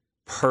one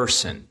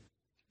person.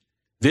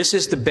 This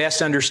is the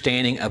best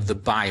understanding of the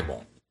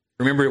Bible.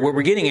 Remember, what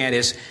we're getting at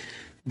is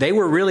they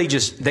were really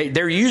just,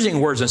 they're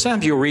using words. And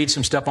sometimes you'll read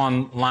some stuff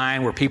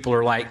online where people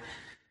are like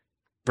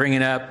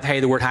bringing up, hey,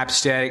 the word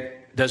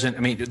hypostatic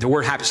doesn't, the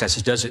word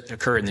hypostasis doesn't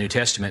occur in the New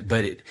Testament,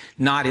 but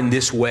not in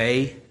this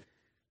way.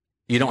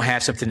 You don't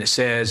have something that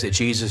says that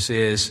Jesus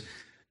is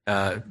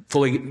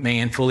fully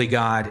man, fully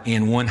God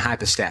in one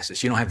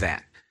hypostasis. You don't have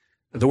that.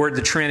 The word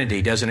the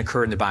Trinity doesn't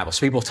occur in the Bible.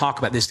 So people talk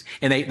about this,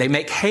 and they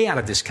make hay out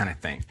of this kind of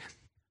thing.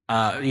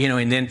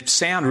 And then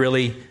sound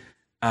really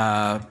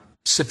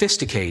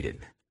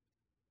sophisticated.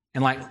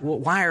 And like, well,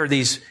 why are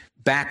these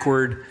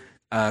backward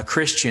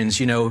Christians,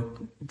 you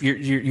don't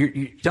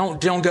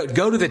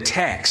go to the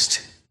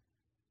text.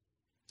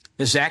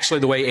 This is actually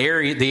the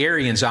way the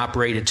Arians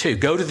operated too.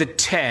 Go to the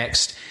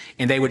text,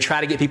 and they would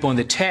try to get people in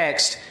the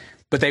text,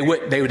 but they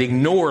would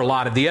ignore a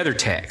lot of the other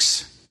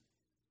texts.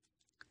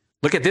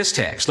 Look at this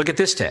text. Look at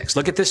this text.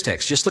 Look at this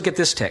text. Just look at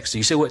this text.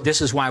 You see what?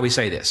 This is why we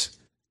say this.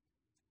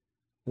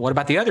 What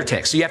about the other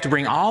text? So you have to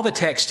bring all the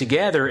texts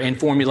together and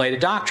formulate a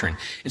doctrine.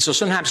 And so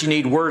sometimes you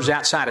need words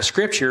outside of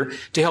Scripture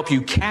to help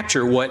you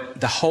capture what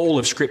the whole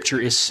of Scripture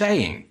is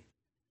saying.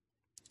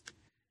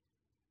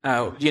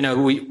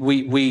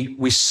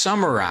 We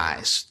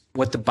summarize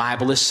what the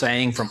Bible is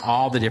saying from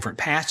all the different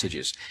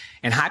passages.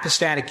 And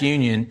hypostatic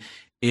union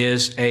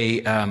is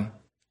an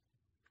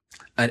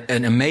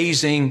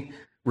amazing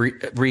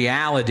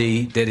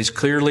reality that is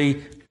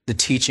clearly the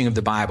teaching of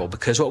the Bible.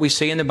 Because what we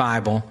see in the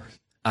Bible,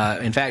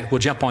 in fact, we'll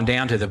jump on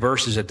down to the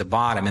verses at the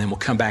bottom, and then we'll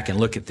come back and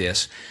look at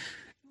this.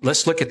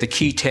 Let's look at the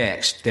key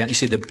text. You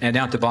see down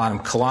at the bottom,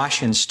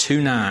 Colossians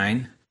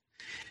 2:9.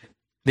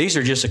 These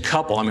are just a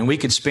couple. We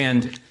could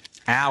spend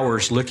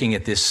hours looking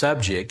at this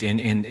subject and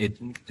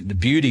the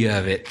beauty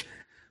of it,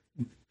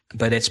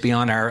 but it's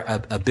beyond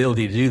our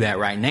ability to do that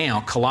right now.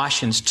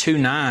 Colossians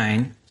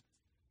 2:9.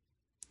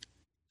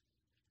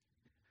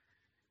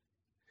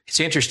 It's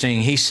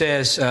interesting. He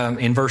says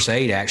in verse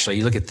 8, actually,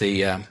 you look at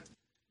the...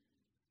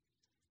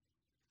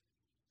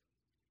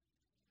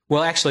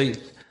 I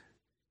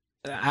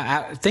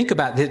think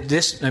about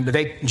this.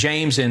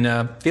 James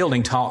and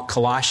Fielding taught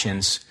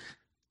Colossians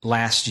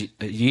last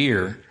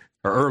year,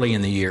 or early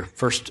in the year,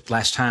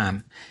 last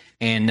time.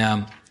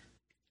 And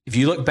if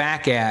you look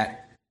back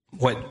at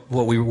what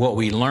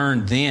we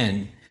learned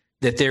then,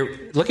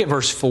 look at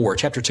verse 4,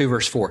 chapter 2,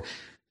 verse 4.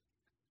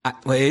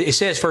 It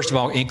says, first of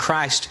all, in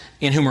Christ,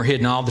 in whom are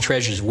hidden all the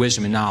treasures of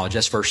wisdom and knowledge.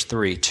 That's verse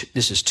 3.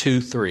 This is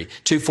 2:3.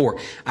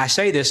 2:4. I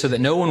say this so that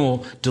no one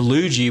will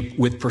delude you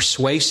with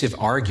persuasive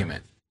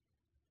argument.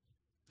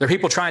 There are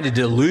people trying to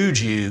delude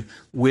you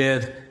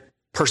with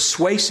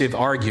persuasive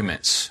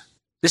arguments.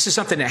 This is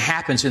something that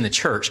happens in the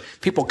church.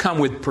 People come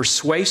with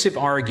persuasive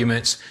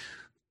arguments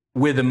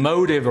with a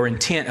motive or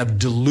intent of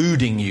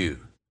deluding you.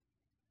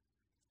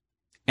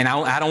 And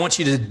I don't want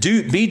you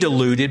to be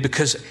deluded,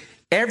 because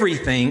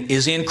everything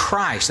is in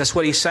Christ. That's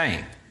what he's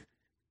saying.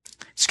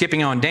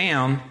 Skipping on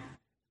down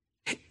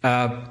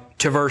to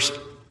verse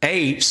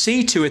 8,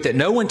 see to it that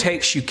no one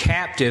takes you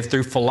captive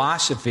through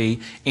philosophy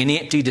and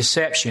empty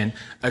deception,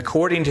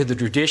 according to the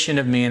tradition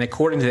of men,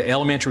 according to the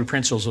elementary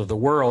principles of the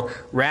world,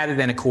 rather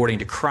than according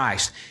to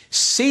Christ.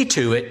 See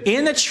to it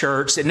in the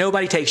church that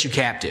nobody takes you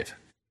captive.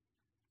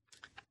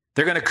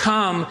 They're going to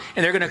come,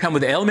 and they're going to come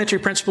with the elementary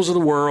principles of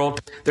the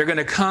world. They're going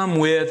to come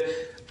with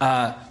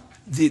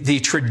the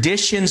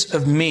traditions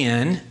of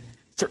men,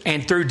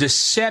 and through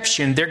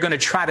deception, they're going to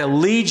try to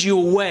lead you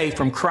away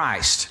from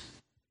Christ.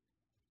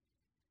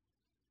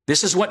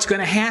 This is what's going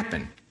to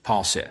happen,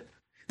 Paul said.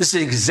 This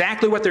is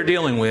exactly what they're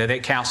dealing with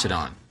at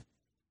Chalcedon.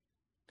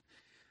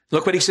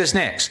 Look what he says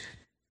next.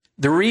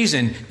 The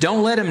reason,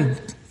 don't let them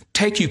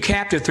take you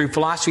captive through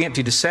philosophy,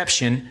 empty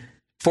deception,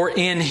 for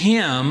in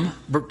him,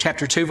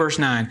 chapter 2, verse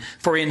 9,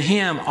 for in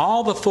him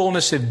all the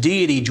fullness of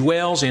deity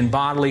dwells in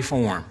bodily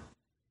form.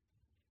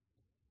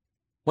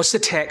 What's the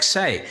text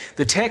say?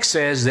 The text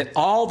says that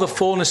all the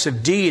fullness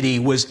of deity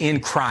was in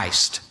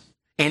Christ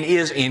and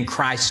is in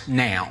Christ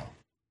now.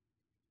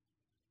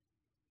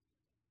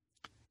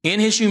 In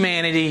his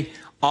humanity,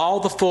 all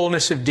the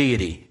fullness of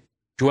deity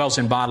dwells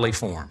in bodily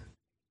form.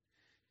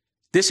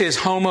 This is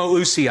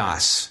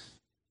homoousios.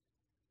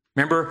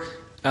 Remember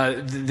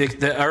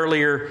the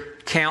earlier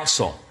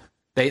council?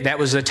 That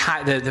was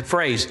the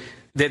phrase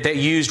that they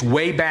used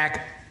way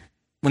back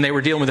when they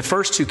were dealing with the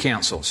first two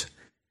councils,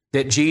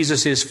 that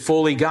Jesus is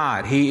fully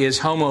God. He is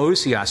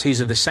homoousios. He's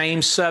of the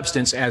same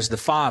substance as the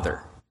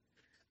Father.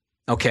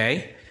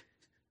 Okay?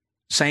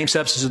 Same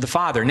substance as the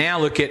Father.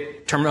 Now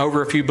turn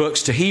over a few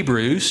books to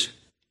Hebrews.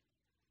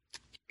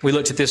 We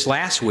looked at this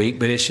last week,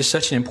 but it's just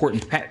such an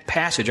important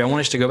passage. I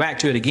want us to go back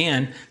to it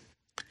again.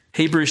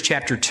 Hebrews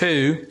chapter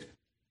 2,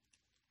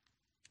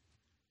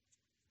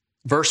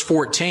 verse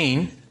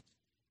 14.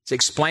 It's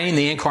explaining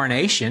the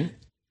incarnation.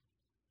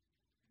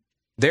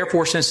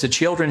 Therefore, since the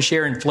children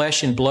share in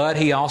flesh and blood,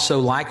 he also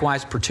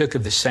likewise partook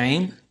of the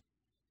same.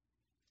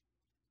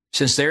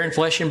 Since they're in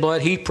flesh and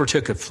blood, he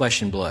partook of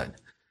flesh and blood.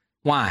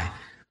 Why?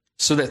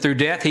 So that through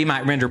death he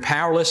might render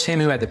powerless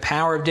him who had the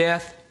power of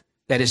death,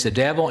 that is the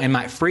devil, and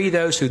might free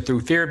those who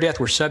through fear of death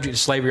were subject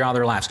to slavery all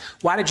their lives.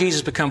 Why did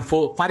Jesus become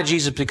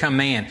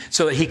man?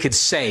 So that he could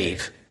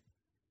save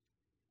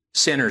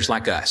sinners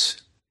like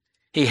us.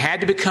 He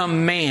had to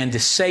become man to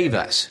save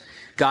us.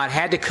 God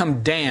had to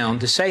come down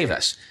to save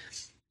us.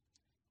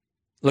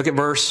 Look at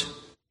verse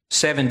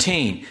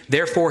 17.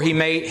 Therefore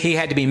he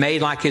had to be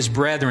made like his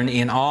brethren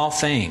in all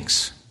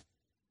things.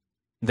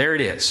 There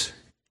it is.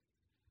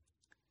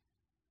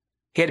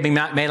 He had to be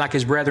made like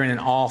his brethren in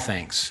all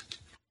things.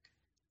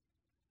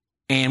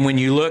 And when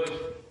you look,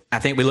 I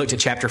think we looked at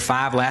chapter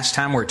 5 last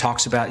time where it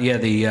talks about,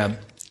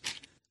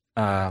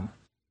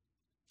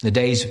 the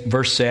days,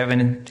 verse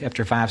 7,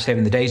 chapter 5,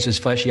 7, the days of his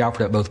flesh he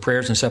offered up both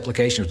prayers and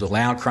supplications with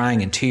loud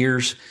crying and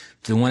tears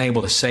to the one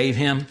able to save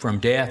him from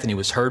death, and he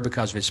was heard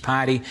because of his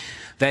piety.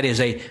 That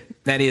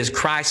is,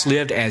 Christ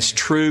lived as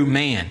true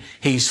man.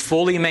 He's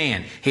fully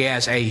man. He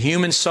has a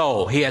human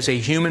soul. He has a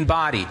human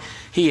body.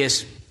 He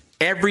is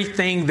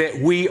everything that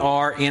we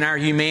are in our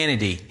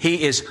humanity.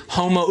 He is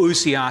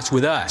homoousios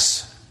with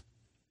us.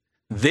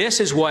 This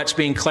is what's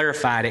being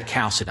clarified at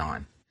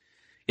Chalcedon.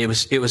 It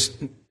was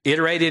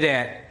iterated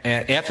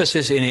at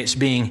Ephesus, and it's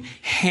being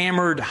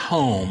hammered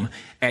home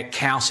at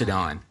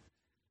Chalcedon.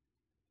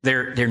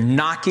 They're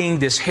knocking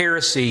this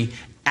heresy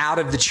out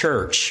of the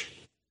church.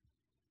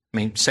 I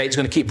mean, Satan's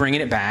going to keep bringing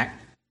it back,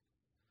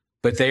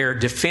 but they are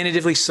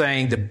definitively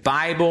saying the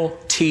Bible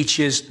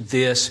teaches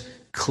this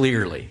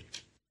clearly.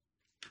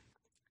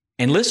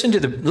 And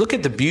look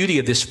at the beauty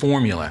of this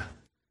formula.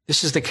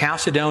 This is the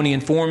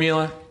Chalcedonian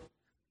formula.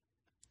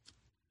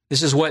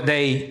 This is what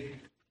they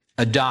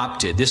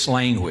adopted, this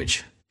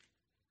language.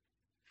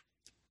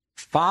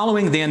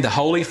 Following then the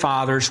Holy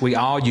Fathers, we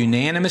all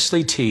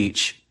unanimously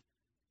teach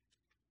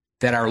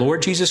that our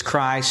Lord Jesus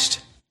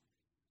Christ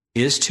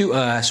is to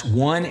us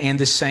one and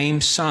the same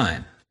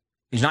Son.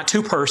 He's not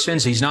two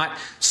persons. He's not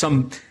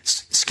some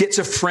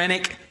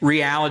schizophrenic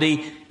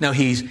reality. No,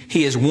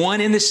 he is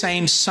one and the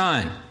same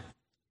Son.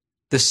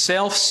 The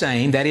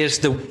self-same, that is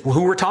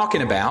who we're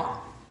talking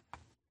about,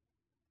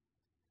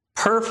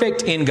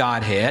 perfect in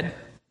Godhead,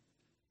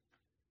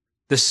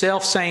 the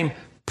self-same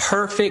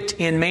perfect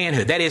in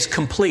manhood. That is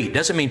complete.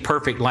 Doesn't mean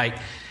perfect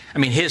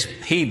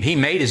he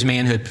made his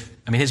manhood.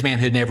 His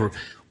manhood never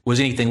was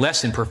anything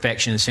less than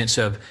perfection in the sense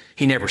of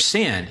he never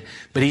sinned.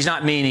 But he's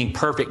not meaning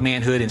perfect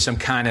manhood in some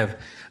kind of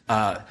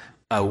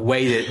a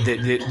way that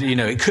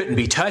it couldn't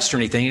be touched or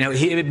anything.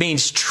 It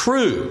means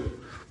true,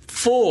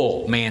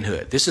 full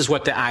manhood. This is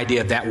what the idea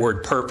of that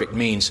word perfect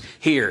means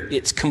here.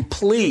 It's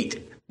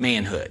complete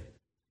manhood.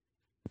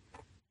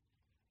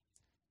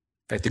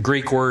 In fact, the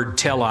Greek word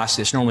telos,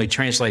 that's normally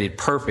translated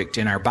perfect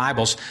in our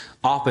Bibles,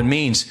 often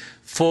means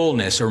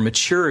fullness or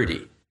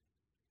maturity.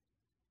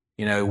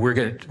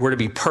 We're to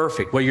be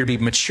perfect. Well, you're to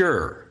be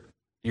mature.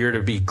 You're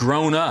to be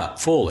grown up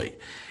fully.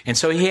 And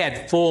so he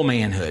had full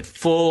manhood,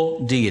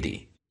 full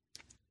deity.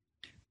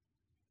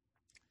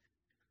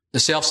 The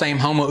self-same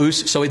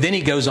homoousios. So then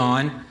he goes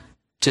on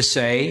to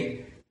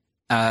say,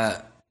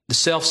 the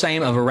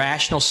self-same of a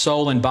rational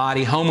soul and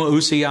body,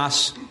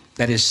 homoousios,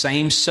 that is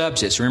same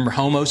substance. Remember,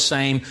 homo,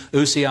 same,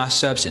 ousios,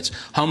 substance.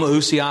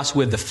 Homoousios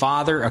with the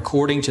Father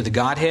according to the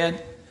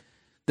Godhead.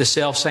 The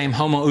self-same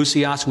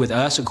homoousios with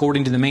us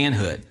according to the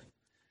manhood.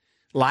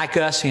 Like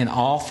us in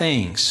all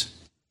things,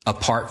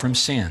 apart from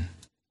sin.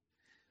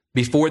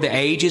 Before the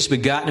ages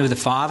begotten of the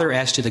Father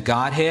as to the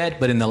Godhead,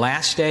 but in the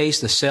last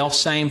days the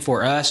self-same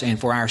for us and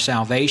for our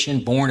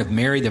salvation, born of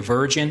Mary the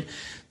Virgin,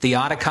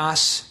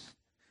 Theotokos,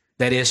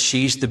 that is,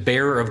 she's the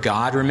bearer of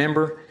God,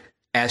 remember,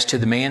 as to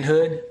the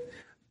manhood.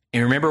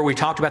 And remember, we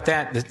talked about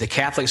that. The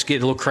Catholics get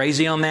a little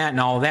crazy on that and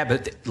all of that.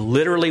 But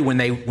literally, when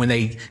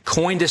they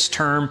coined this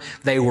term,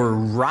 they were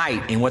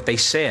right in what they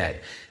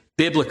said.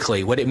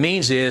 Biblically, what it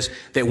means is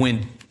that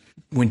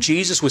when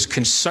Jesus was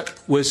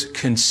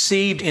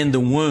conceived in the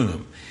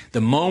womb,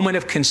 the moment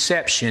of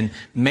conception,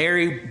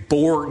 Mary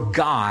bore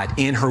God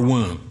in her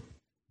womb.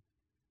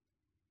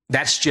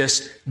 That's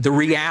just the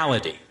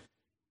reality.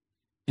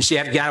 You see,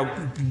 I've got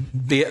to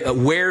be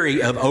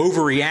wary of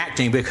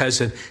overreacting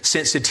because of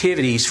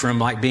sensitivities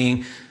from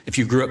being, if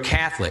you grew up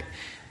Catholic.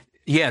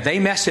 Yeah, they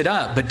messed it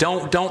up, but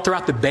don't throw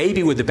out the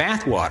baby with the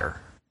bathwater.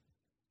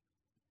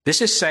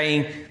 This is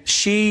saying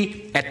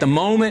she, at the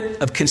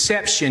moment of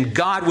conception,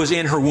 God was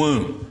in her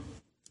womb.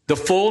 The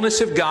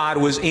fullness of God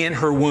was in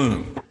her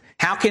womb.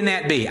 How can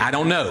that be? I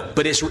don't know,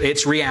 but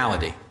it's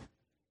reality.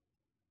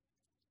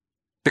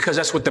 Because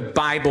that's what the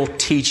Bible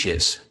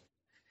teaches.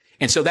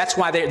 And so that's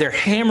why they're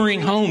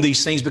hammering home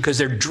these things, because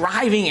they're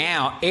driving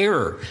out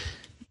error.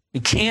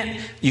 You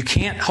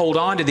can't hold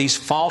on to these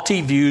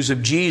faulty views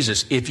of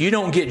Jesus. If you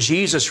don't get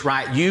Jesus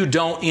right, you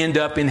don't end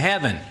up in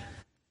heaven.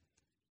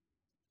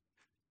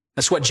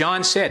 That's what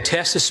John said.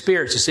 Test the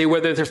spirits to see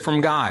whether they're from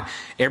God.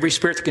 Every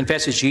spirit that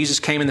confesses Jesus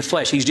came in the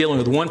flesh. He's dealing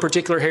with one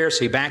particular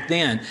heresy back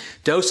then,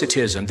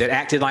 Docetism, that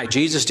acted like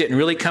Jesus didn't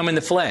really come in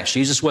the flesh.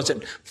 Jesus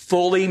wasn't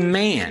fully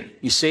man,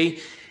 you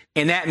see?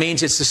 And that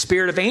means it's the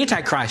spirit of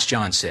Antichrist,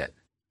 John said.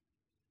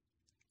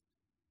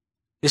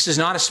 This is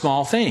not a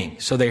small thing.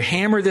 So they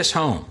hammer this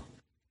home.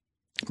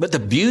 But the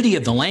beauty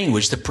of the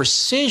language, the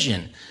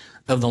precision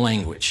of the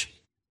language.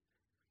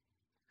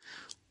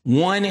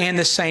 One and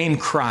the same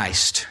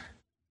Christ.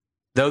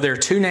 Though there are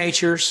two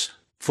natures,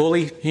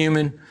 fully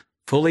human,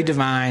 fully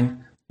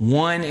divine,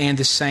 one and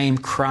the same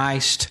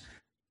Christ,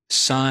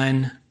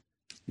 Son,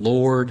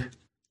 Lord,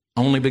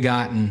 only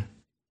begotten.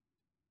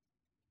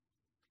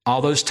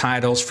 All those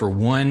titles for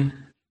one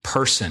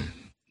person.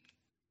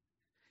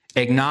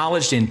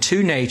 Acknowledged in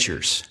two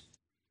natures,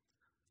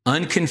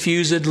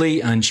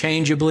 unconfusedly,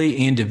 unchangeably,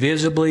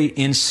 indivisibly,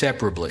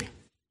 inseparably.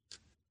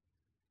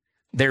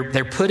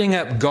 They're putting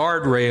up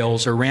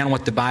guardrails around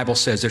what the Bible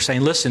says. They're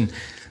saying, listen,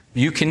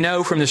 you can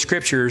know from the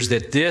Scriptures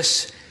that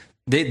this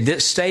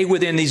stay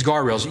within these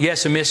guardrails.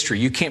 Yes, a mystery.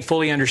 You can't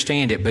fully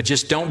understand it, but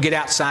just don't get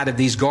outside of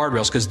these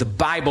guardrails, because the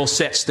Bible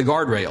sets the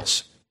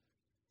guardrails.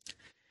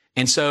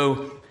 And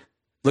so,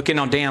 looking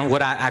on down,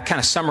 what I kind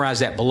of summarize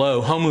that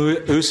below.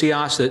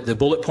 Homoousios, the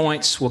bullet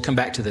points, we'll come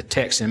back to the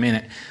text in a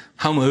minute.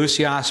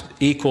 Homoousios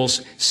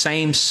equals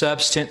same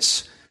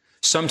substance.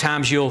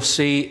 Sometimes you'll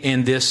see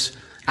in this,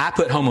 I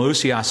put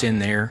homoousios in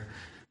there,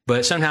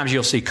 but sometimes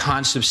you'll see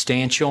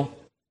consubstantial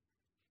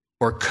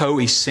or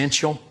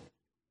co-essential.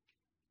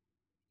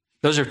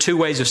 Those are two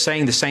ways of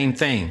saying the same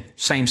thing,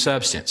 same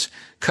substance.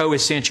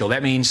 Co-essential,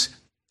 that means,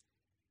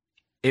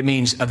 it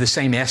means of the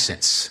same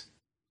essence.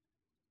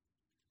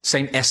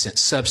 Same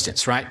essence,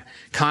 substance, right?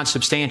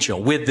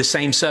 Consubstantial, with the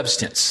same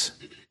substance.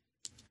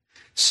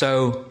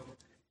 So,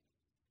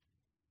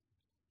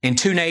 in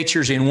two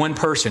natures in one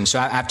person. So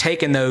I've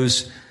taken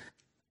those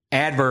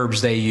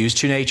adverbs they use,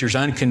 two natures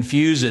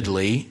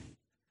unconfusedly,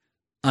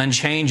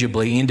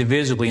 unchangeably,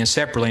 indivisibly,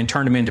 inseparably, and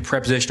turned them into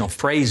prepositional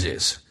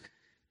phrases.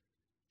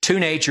 Two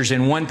natures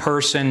in one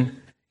person,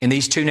 and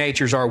these two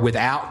natures are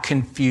without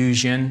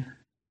confusion,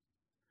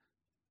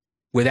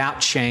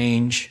 without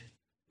change,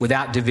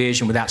 without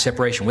division, without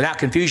separation. Without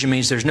confusion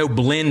means there's no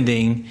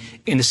blending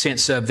in the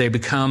sense of they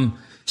become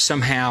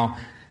somehow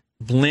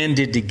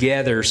blended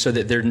together so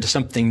that they're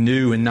something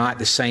new and not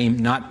the same,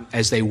 not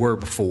as they were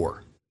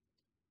before.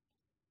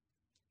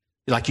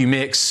 Like you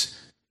mix,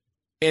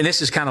 and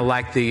this is kind of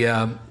like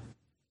the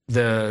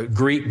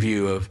Greek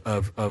view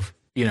of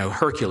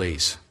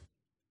Hercules,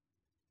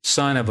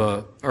 son of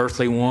a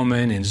earthly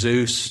woman, and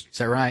Zeus. Is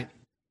that right?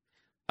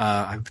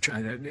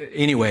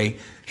 Anyway,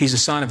 he's a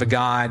son of a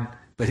god,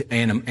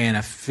 and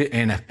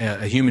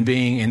a human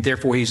being, and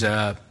therefore he's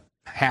a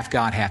half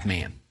God, half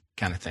man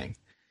kind of thing.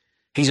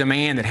 He's a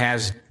man that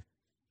has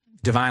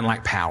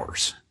divine-like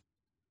powers.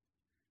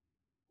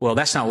 Well,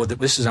 this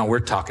is not what we're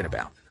talking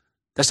about.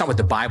 That's not what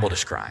the Bible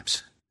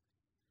describes.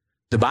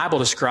 The Bible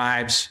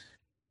describes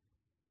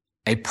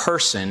a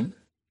person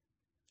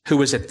who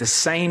was at the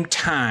same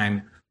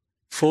time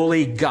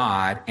fully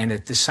God and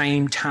at the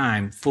same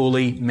time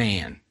fully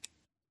man.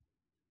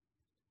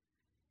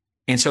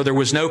 And so there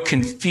was no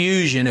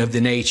confusion of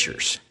the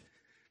natures.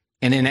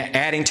 And then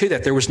adding to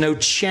that, there was no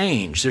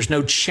change. There's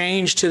no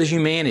change to the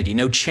humanity,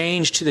 no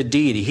change to the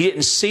deity. He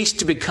didn't cease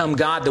to become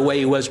God the way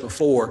he was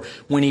before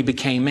when he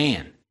became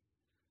man.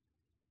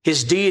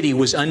 His deity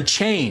was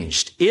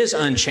unchanged, is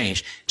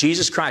unchanged.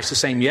 Jesus Christ, the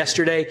same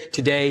yesterday,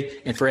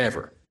 today, and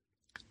forever.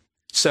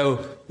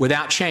 So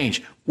without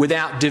change,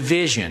 without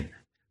division.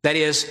 That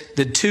is,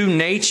 the two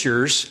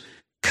natures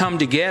come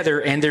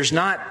together and there's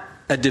not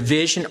a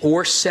division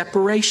or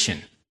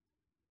separation.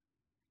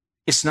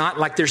 It's not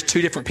like there's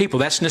two different people.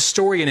 That's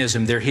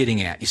Nestorianism they're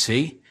hitting at, you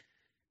see?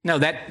 No,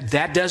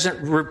 that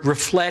doesn't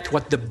reflect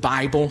what the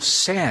Bible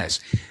says.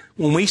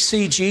 When we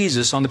see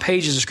Jesus on the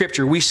pages of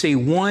Scripture, we see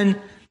one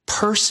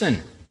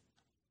person.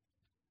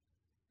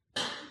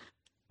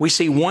 We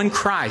see one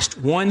Christ,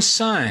 one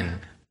Son,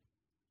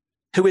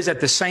 who is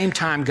at the same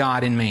time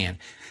God and man.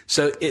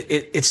 So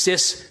it's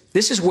this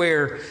is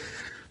where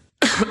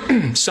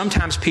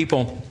sometimes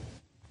people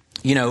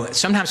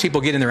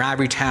get in their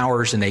ivory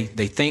towers and they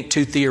think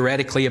too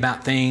theoretically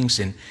about things,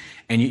 and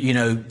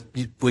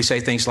we say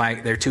things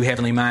like they're too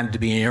heavenly minded to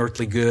be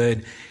earthly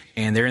good,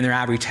 and they're in their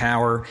ivory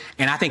tower.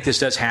 And I think this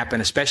does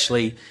happen,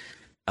 especially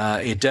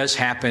it does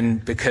happen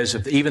because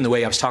of even the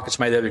way I was talking to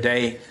somebody the other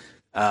day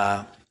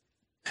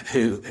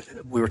who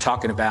we were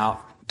talking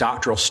about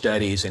doctoral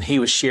studies, and he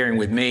was sharing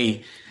with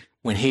me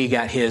when he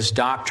got his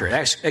doctorate.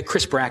 Actually,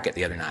 Chris Brackett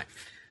the other night,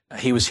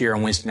 he was here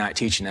on Wednesday night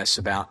teaching us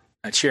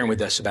sharing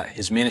with us about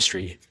his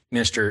minister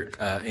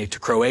to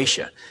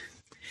Croatia.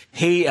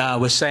 He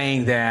was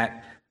saying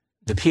that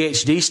the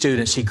PhD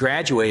students he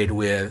graduated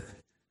with,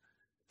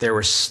 there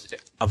were,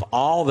 of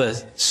all the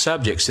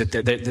subjects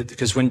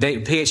because when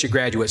PhD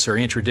graduates are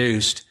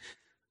introduced,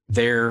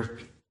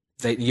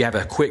 you have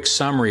a quick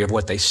summary of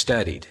what they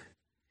studied.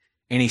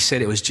 And he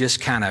said it was just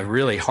kind of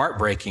really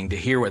heartbreaking to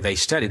hear what they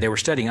studied. They were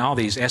studying all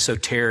these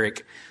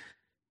esoteric,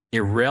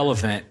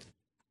 irrelevant,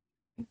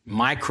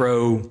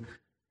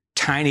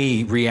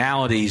 tiny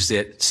realities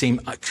that seem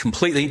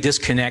completely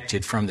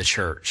disconnected from the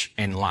church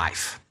and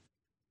life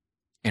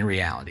and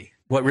reality,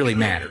 what really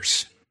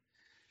matters.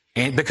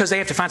 And because they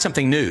have to find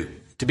something new.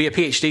 To be a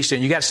PhD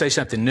student, you got to study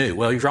something new.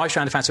 Well, if you're always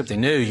trying to find something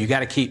new, you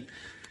got to keep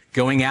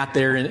going out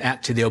there and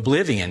out to the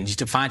oblivion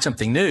to find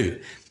something new.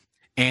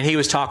 And he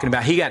was talking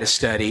about he got to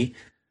study.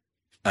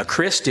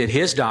 Chris did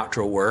his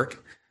doctoral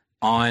work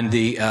on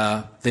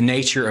the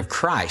nature of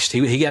Christ.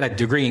 He got a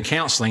degree in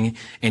counseling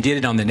and did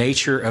it on the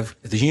nature of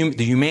the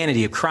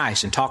humanity of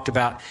Christ and talked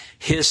about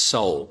his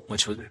soul,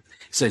 which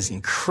was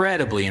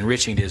incredibly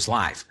enriching to his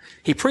life.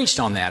 He preached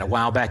on that a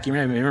while back. You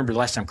remember the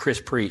last time Chris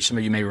preached. Some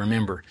of you may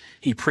remember.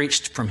 He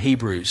preached from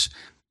Hebrews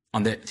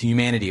on the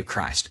humanity of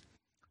Christ.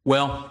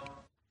 Well,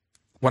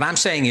 what I'm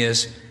saying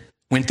is,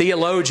 when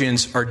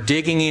theologians are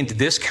digging into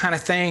this kind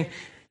of thing,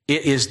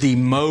 it is the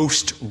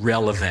most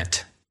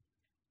relevant.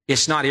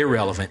 It's not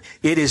irrelevant.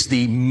 It is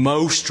the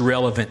most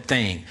relevant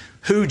thing.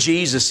 Who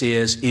Jesus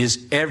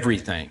is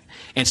everything.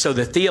 And so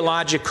the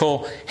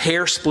theological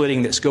hair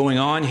splitting that's going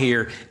on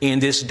here in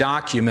this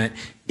document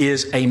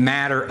is a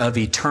matter of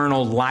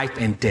eternal life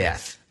and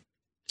death.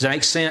 Does that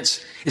make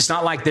sense? It's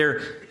not like they're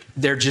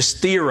just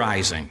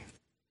theorizing.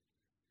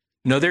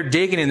 No, they're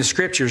digging in the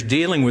scriptures,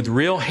 dealing with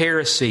real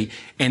heresy.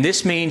 And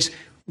this means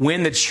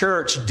when the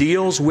church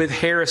deals with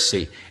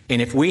heresy,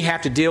 and if we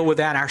have to deal with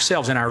that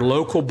ourselves in our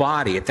local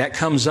body, if that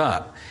comes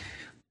up,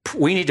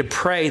 we need to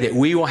pray that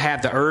we will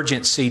have the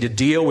urgency to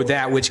deal with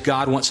that which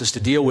God wants us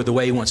to deal with the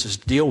way He wants us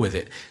to deal with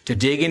it, to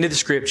dig into the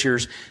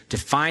scriptures, to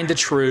find the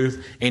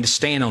truth, and to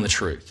stand on the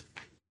truth.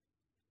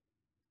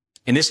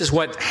 And this is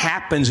what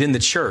happens in the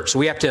church. So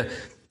we have to,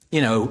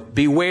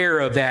 beware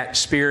of that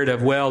spirit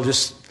of,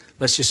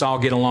 let's just all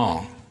get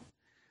along.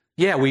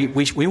 Yeah, we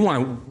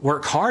want to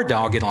work hard to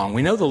all get along.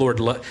 We know the Lord,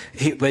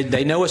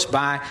 they know us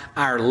by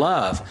our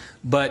love.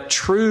 But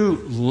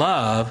true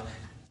love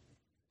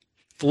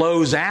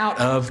flows out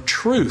of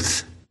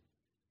truth.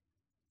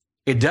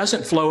 It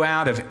doesn't flow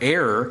out of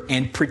error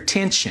and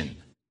pretension.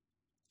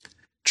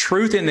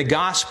 Truth in the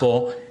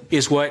gospel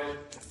is what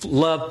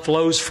love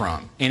flows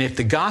from. And if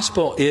the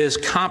gospel is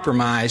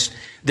compromised,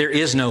 there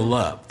is no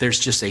love. There's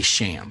just a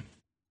sham,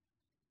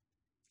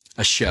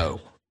 a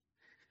show.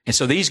 And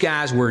so these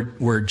guys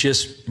were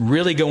just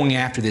really going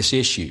after this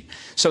issue.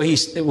 So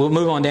we'll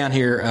move on down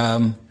here.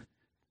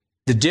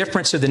 The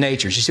difference of the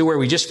natures. You see where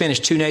we just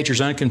finished two natures,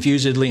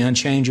 unconfusedly,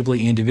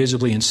 unchangeably,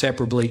 indivisibly,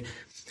 inseparably.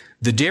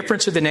 The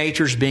difference of the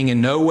natures being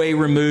in no way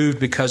removed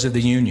because of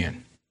the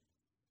union,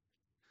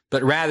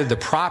 but rather the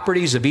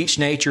properties of each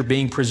nature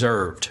being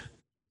preserved,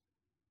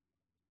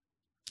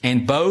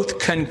 and both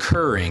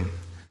concurring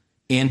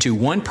into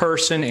one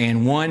person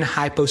and one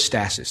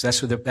hypostasis.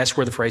 That's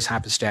where the phrase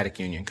hypostatic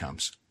union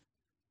comes.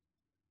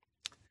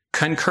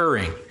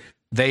 Concurring.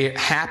 They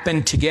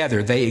happen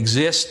together. They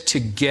exist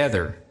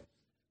together.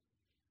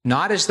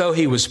 Not as though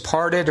he was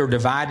parted or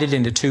divided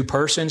into two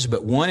persons,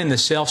 but one in the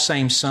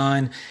selfsame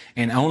Son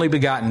and only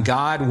begotten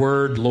God,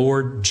 Word,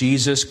 Lord,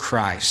 Jesus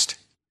Christ.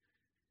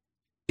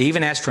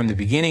 Even as from the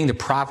beginning the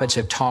prophets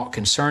have taught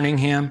concerning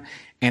him,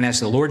 and as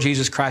the Lord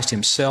Jesus Christ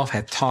himself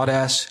hath taught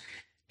us,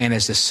 and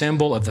as the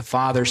symbol of the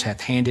fathers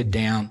hath handed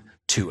down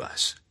to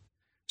us.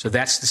 So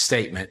that's the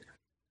statement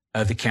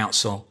of the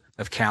Council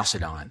of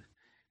Chalcedon.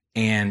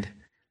 And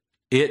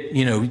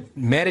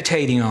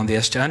meditating on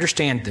this to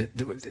understand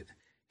that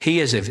he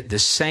is of the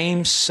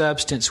same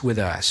substance with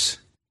us.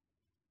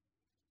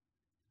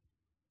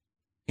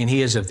 And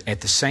he is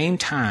at the same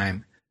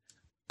time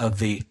of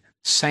the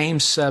same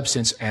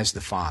substance as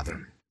the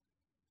Father.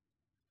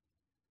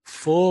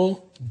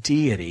 Full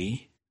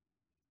deity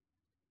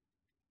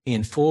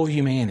in full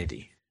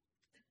humanity.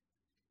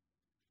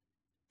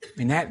 I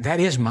mean, that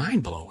is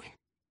mind-blowing.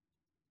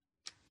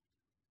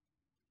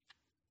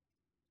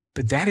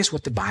 But that is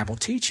what the Bible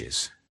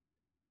teaches.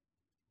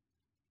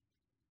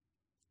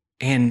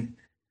 And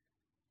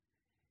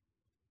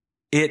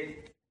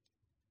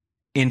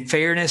in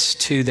fairness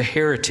to the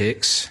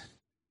heretics,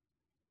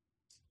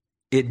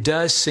 it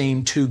does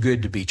seem too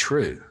good to be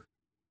true.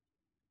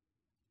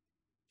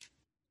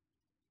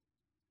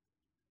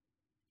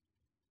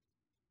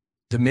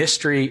 The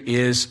mystery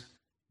is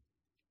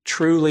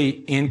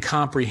truly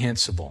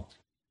incomprehensible.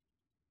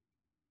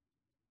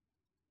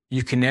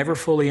 You can never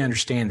fully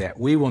understand that.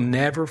 We will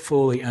never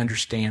fully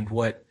understand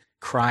what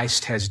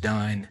Christ has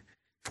done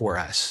for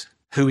us,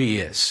 who He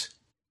is.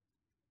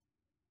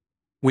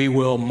 We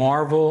will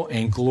marvel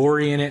and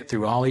glory in it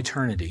through all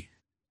eternity.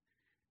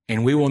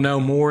 And we will know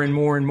more and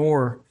more and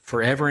more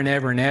forever and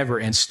ever and ever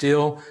and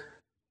still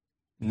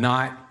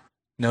not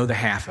know the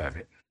half of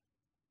it.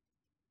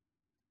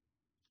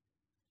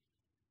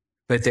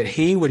 But that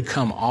he would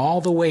come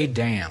all the way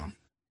down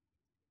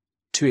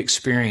to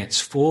experience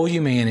full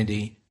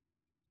humanity,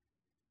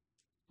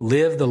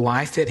 live the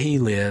life that he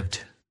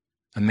lived,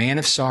 a man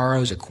of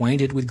sorrows,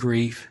 acquainted with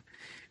grief.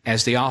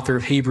 As the author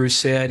of Hebrews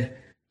said,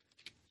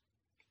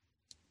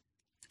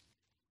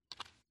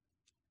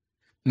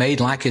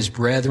 made like his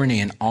brethren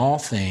in all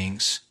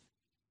things,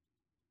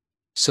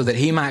 so that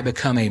he might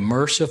become a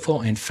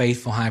merciful and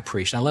faithful high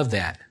priest. I love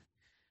that,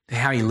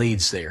 how he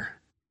leads there.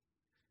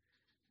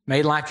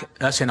 Made like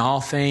us in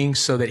all things,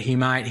 so that he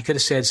could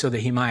have said so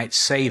that he might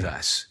save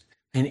us.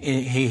 And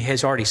he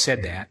has already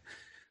said that.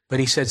 But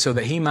he said so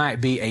that he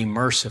might be a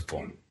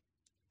merciful,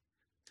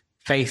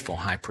 faithful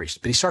high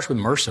priest. But he starts with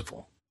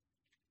merciful.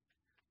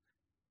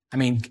 I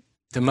mean,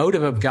 the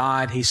motive of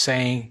God, he's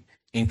saying,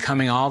 in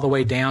coming all the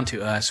way down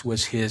to us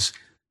was his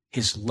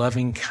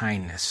loving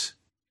kindness.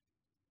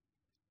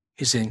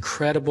 His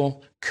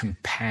incredible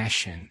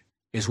compassion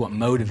is what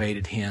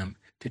motivated him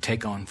to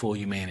take on full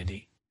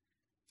humanity.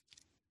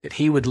 That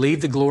he would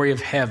leave the glory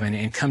of heaven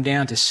and come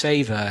down to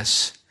save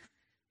us,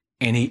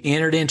 and he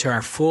entered into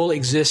our full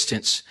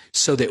existence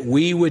so that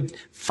we would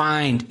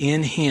find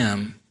in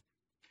him,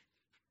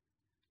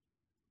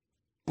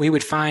 we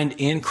would find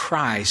in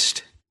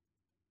Christ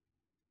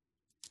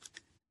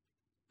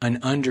an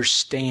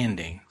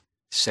understanding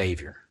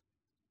Savior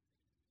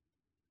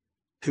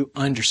who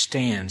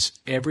understands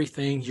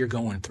everything you're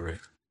going through.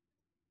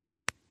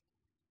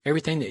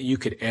 Everything that you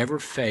could ever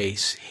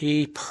face,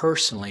 he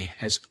personally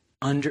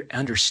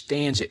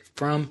understands it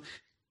from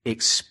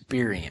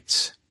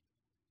experience.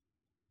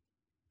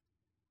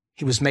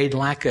 He was made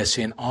like us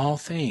in all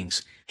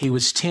things. He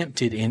was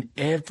tempted in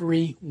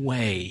every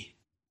way.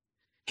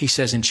 He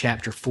says in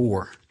chapter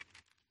 4,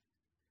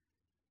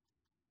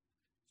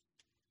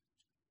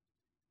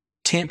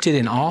 tempted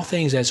in all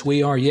things as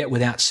we are, yet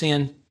without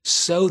sin,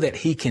 so that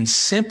he can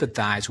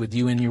sympathize with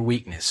you in your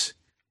weakness.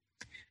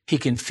 He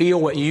can feel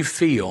what you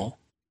feel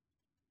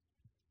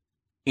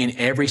in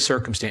every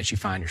circumstance you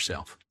find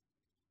yourself.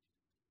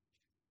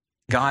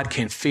 God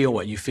can feel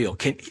what you feel.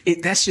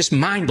 That's just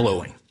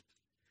mind-blowing.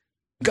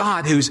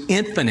 God, who's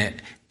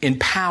infinite in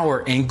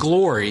power and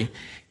glory,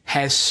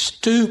 has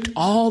stooped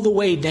all the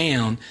way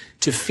down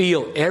to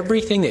feel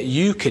everything that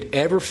you could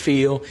ever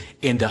feel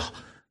in the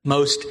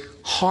most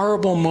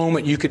horrible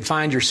moment you could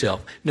find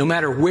yourself. No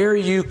matter where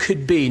you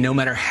could be, no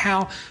matter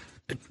how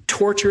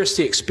torturous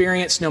the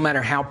experience, no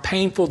matter how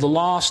painful the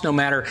loss, no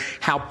matter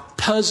how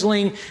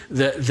puzzling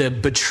the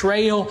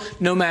betrayal,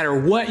 no matter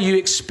what you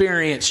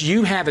experience,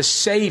 you have a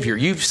Savior.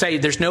 You say,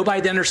 there's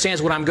nobody that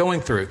understands what I'm going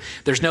through.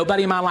 There's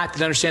nobody in my life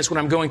that understands what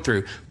I'm going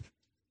through.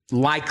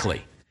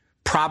 Likely.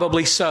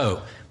 Probably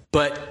so.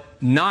 But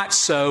not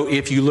so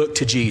if you look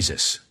to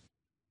Jesus.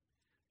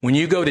 When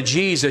you go to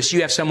Jesus,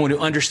 you have someone who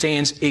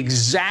understands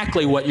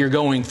exactly what you're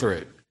going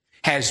through,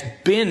 has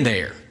been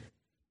there.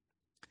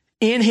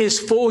 In his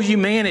full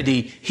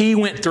humanity, he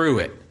went through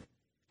it,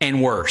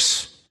 and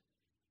worse.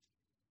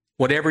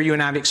 Whatever you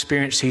and I have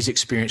experienced, he's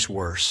experienced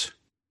worse.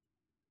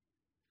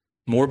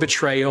 More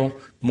betrayal,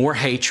 more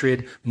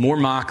hatred, more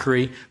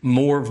mockery,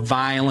 more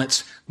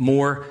violence,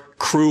 more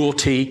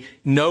cruelty.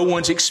 No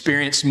one's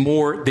experienced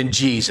more than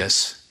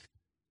Jesus.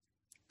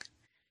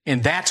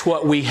 And that's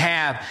what we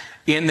have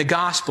in the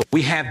gospel.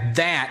 We have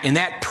that, and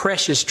that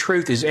precious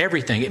truth is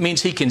everything. It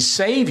means he can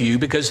save you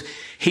because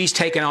he's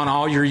taken on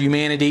all your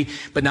humanity,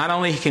 but not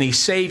only can he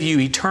save you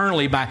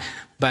eternally by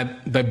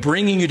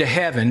bringing you to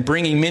heaven,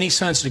 bringing many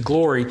sons to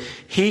glory,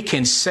 he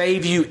can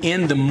save you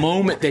in the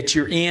moment that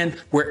you're in,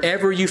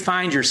 wherever you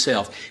find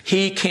yourself.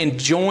 He can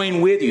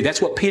join with you.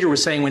 That's what Peter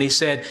was saying when he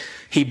said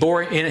he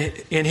bore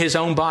in his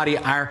own body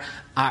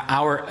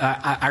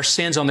our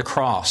sins on the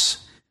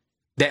cross,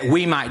 that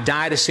we might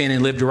die to sin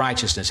and live to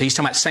righteousness. He's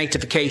talking about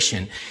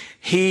sanctification.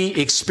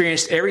 He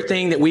experienced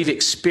everything that we've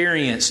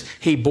experienced.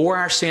 He bore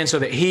our sins so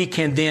that he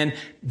can then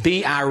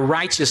be our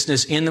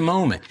righteousness in the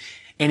moment.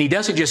 And he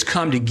doesn't just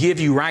come to give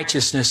you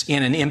righteousness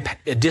in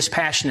a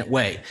dispassionate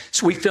way.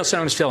 So we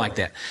sometimes feel like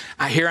that.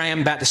 Here I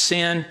am about to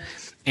sin,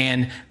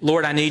 and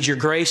Lord, I need your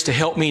grace to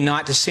help me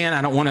not to sin.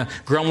 I don't want to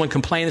grumble and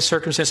complain in the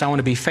circumstance. I want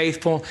to be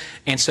faithful.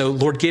 And so,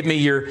 Lord, give me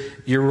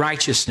your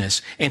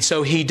righteousness. And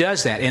so he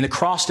does that, and the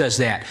cross does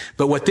that.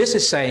 But what this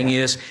is saying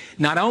is,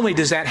 not only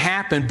does that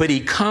happen, but he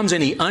comes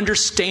and he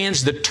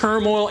understands the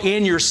turmoil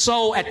in your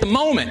soul at the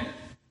moment.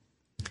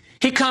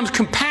 He comes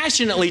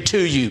compassionately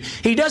to you.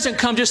 He doesn't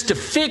come just to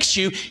fix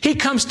you. He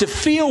comes to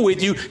feel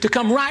with you, to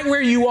come right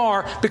where you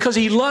are because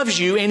he loves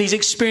you and he's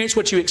experienced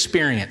what you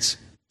experience.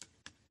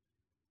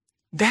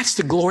 That's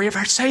the glory of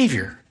our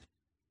Savior.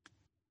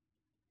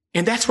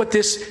 And that's what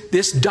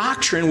this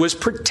doctrine was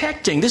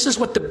protecting. This is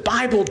what the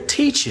Bible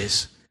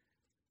teaches.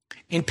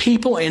 And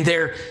people, and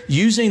they're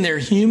using their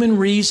human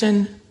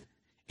reason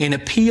and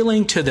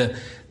appealing to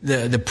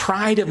the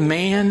pride of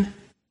man,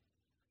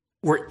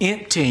 were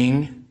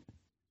emptying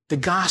the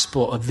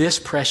gospel of this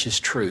precious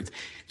truth.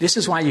 This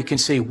is why you can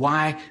see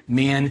why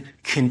men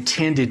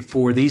contended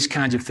for these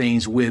kinds of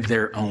things with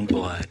their own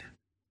blood.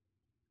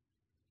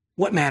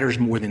 What matters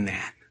more than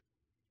that?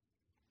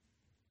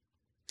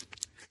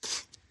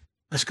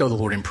 Let's go to the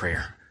Lord in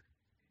prayer.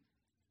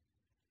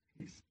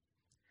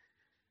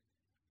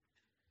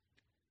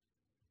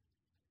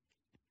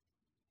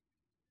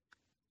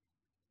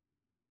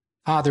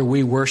 Father,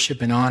 we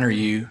worship and honor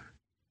you.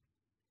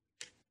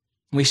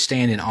 We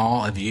stand in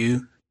awe of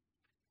you.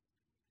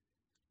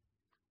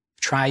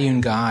 Triune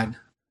God,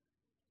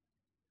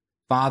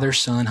 Father,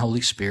 Son,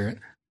 Holy Spirit.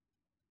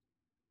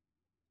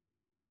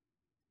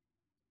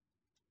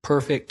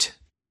 Perfect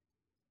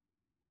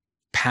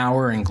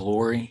power and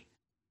glory.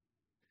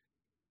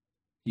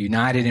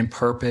 United in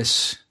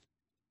purpose.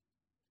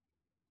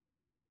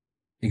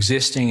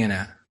 Existing in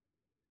an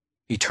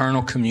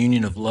eternal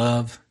communion of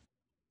love.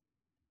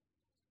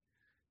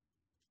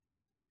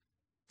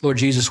 Lord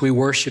Jesus, we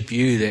worship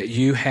you that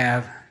you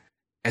have,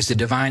 as the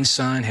divine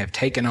Son, have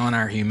taken on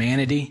our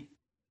humanity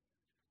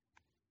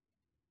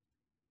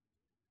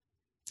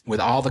with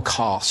all the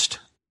cost,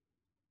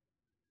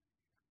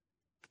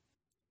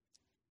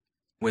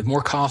 with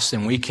more cost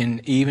than we can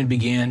even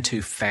begin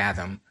to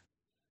fathom.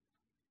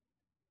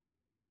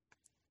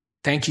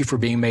 Thank you for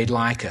being made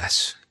like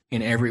us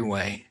in every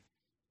way,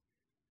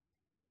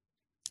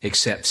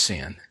 except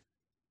sin.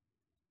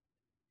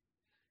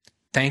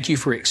 Thank you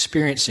for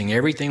experiencing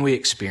everything we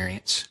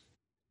experience.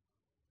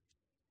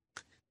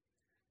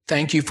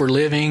 Thank you for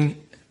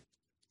living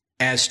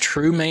as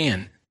true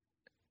man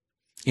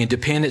in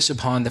dependence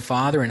upon the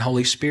Father and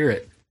Holy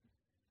Spirit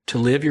to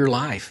live your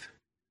life,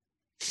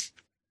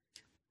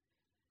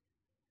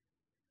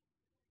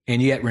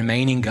 and yet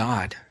remaining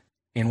God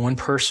in one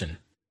person.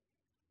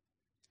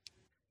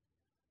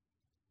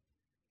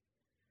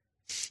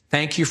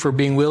 Thank you for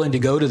being willing to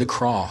go to the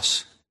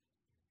cross,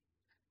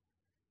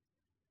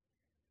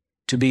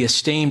 to be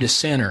esteemed a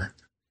sinner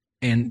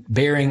and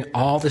bearing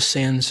all the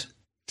sins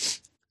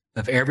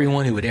of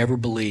everyone who would ever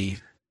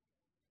believe.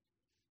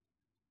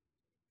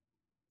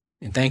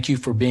 And thank you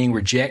for being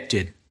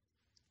rejected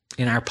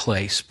in our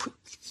place.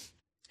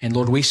 And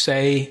Lord, we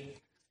say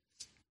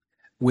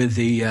with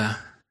the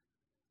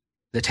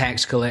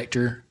tax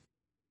collector,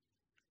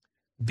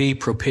 be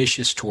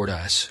propitious toward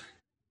us.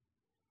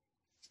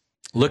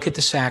 Look at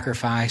the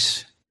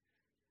sacrifice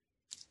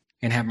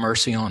and have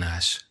mercy on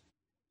us.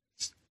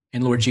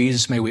 And Lord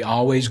Jesus, may we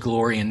always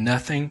glory in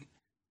nothing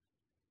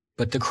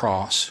but the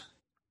cross.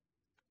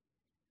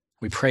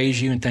 We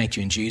praise you and thank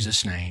you in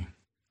Jesus' name.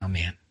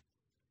 Amen.